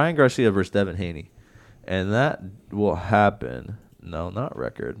 it is Ryan Garcia versus Devin Haney, and that will happen. No, not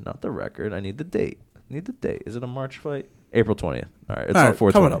the record. I need the date. Is it a March fight? April 20th. All right, it's All on right,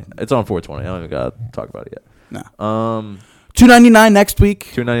 420. coming up. It's on 420. I don't even gotta talk about it yet. No. $299 next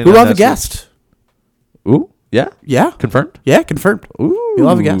week. $299 We'll have a next guest. Ooh, yeah, Yeah. confirmed. Yeah, confirmed. Ooh, We'll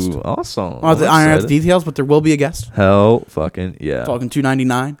have a guest. Awesome. I'll have to I'm iron out the excited. details, but there will be a guest. Hell, fucking yeah. Talking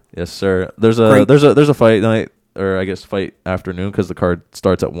 $299. Yes, sir. There's Great. a fight night, or I guess fight afternoon because the card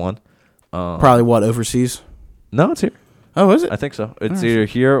starts at 1. Probably what, overseas? No, it's here. Oh, is it? I think so. It's Alright. either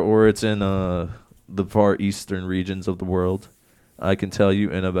here or it's in the far eastern regions of the world. I can tell you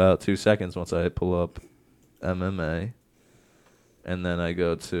in about 2 seconds once I pull up MMA, and then I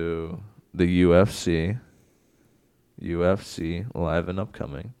go to the UFC live and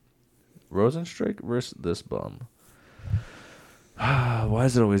upcoming. Rosenstrike versus this bum. Why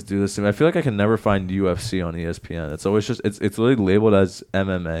does it always do this to me? I feel like I can never find UFC on ESPN. It's always just it's literally labeled as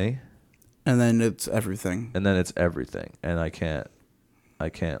MMA. And then it's everything. And then it's everything, and I can't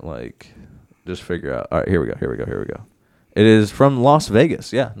like just figure out. All right, here we go. It is from Las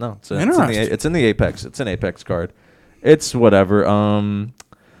Vegas. Yeah, no, it's in the Apex. It's an Apex card. It's whatever.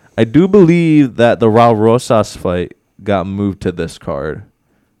 I do believe that the Raul Rosas fight got moved to this card.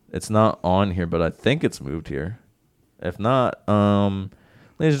 It's not on here, but I think it's moved here. If not,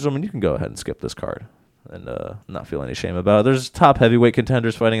 ladies and gentlemen, you can go ahead and skip this card and not feel any shame about it. There's top heavyweight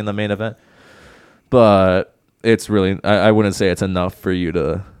contenders fighting in the main event. But it's really, I wouldn't say it's enough for you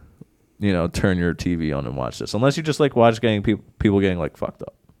to, turn your TV on and watch this. Unless you just like watch people getting like fucked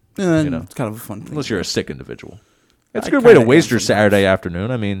up. And it's kind of a fun thing. Unless you're a sick individual. It's a I good way to kinda waste am your sometimes. Saturday afternoon.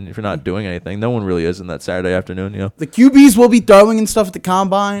 I mean, if you're not doing anything, no one really is in that Saturday afternoon, The QBs will be throwing and stuff at the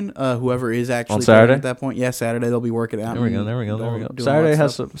combine. Whoever is actually On Saturday? throwing at that point. Yeah, Saturday they'll be working out. There we go. doing Saturday all that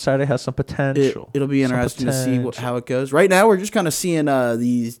has stuff. some potential. It'll be Some interesting to see potential. how it goes. Right now, we're just kind of seeing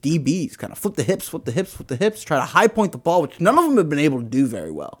these DBs kind of flip the hips, try to high point the ball, which none of them have been able to do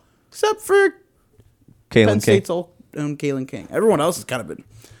very well, except for Penn Kalen King. State's own Kalen King. Everyone else has kind of been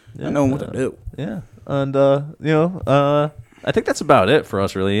not knowing what to do. Yeah. And, I think that's about it for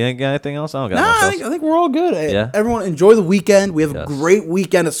us, really. You ain't got anything else? I don't got Nah, nothing I else. think we're all good. Yeah. Everyone enjoy the weekend. We have a Yes. great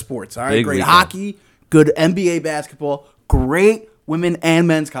weekend of sports. All right, Big great weekend. hockey, good NBA basketball, great women and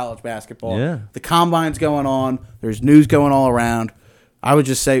men's college basketball. Yeah. The combine's going on. There's news going all around. I would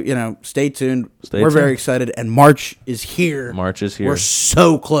just say, stay tuned. We're tuned. very excited, and March is here. March is here. We're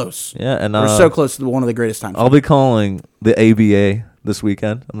so close. Yeah, and We're so close to one of the greatest times. I'll be calling the ABA this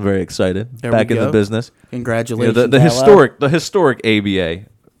weekend. I'm very excited. There Back we in the go. business. Congratulations. The Ella. historic ABA.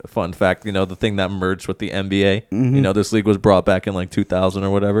 Fun fact, the thing that merged with the NBA. Mm-hmm. This league was brought back in like 2000 or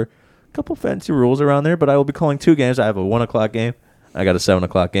whatever. A couple fancy rules around there, but I will be calling 2 games. I have a 1 o'clock game. I got a 7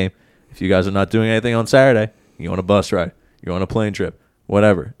 o'clock game. If you guys are not doing anything on Saturday, you want a bus ride, you're on a plane trip,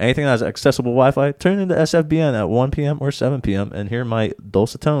 whatever. Anything that has accessible Wi-Fi, turn into SFBN at 1 p.m. or 7 p.m. and hear my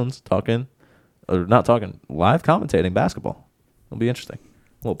dulcet tones live commentating basketball. It'll be interesting.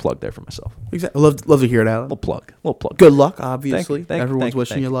 A little plug there for myself. Exactly. Love to hear it, Alan. Little plug. Good luck, obviously. Thank you. Everyone's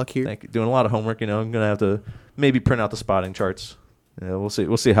wishing you luck here. Thank you. Doing a lot of homework. I'm gonna have to maybe print out the spotting charts. Yeah, we'll see.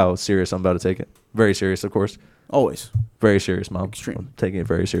 We'll see how serious I'm about to take it. Very serious, of course. Always. Very serious, Mom. Extreme. I'm taking it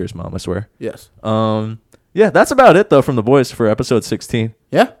very serious, Mom. I swear. Yes. Yeah, that's about it though from the boys for episode 16.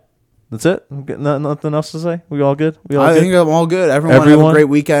 Yeah. That's it. Nothing else to say. We all good. I think I'm all good. Everyone have a great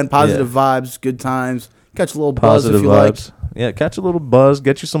weekend. Positive vibes. Good times. Catch a little buzz if you like. Yeah, catch a little buzz.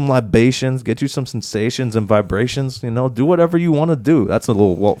 Get you some libations. Get you some sensations and vibrations. Do whatever you want to do. That's a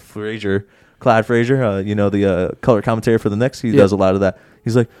little Clyde Frazier. The color commentator for the Knicks. He does a lot of that.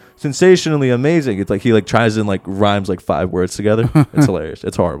 He's like, sensationally amazing. It's like he tries and rhymes 5 words together. It's hilarious.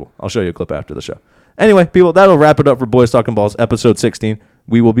 It's horrible. I'll show you a clip after the show. Anyway, people, that'll wrap it up for Boys Talking Balls, episode 16.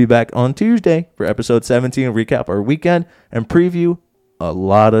 We will be back on Tuesday for episode 17, recap our weekend, and preview a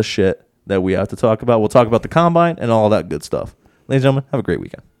lot of shit that we have to talk about. We'll talk about the combine and all that good stuff. Ladies and gentlemen, have a great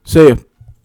weekend. See you.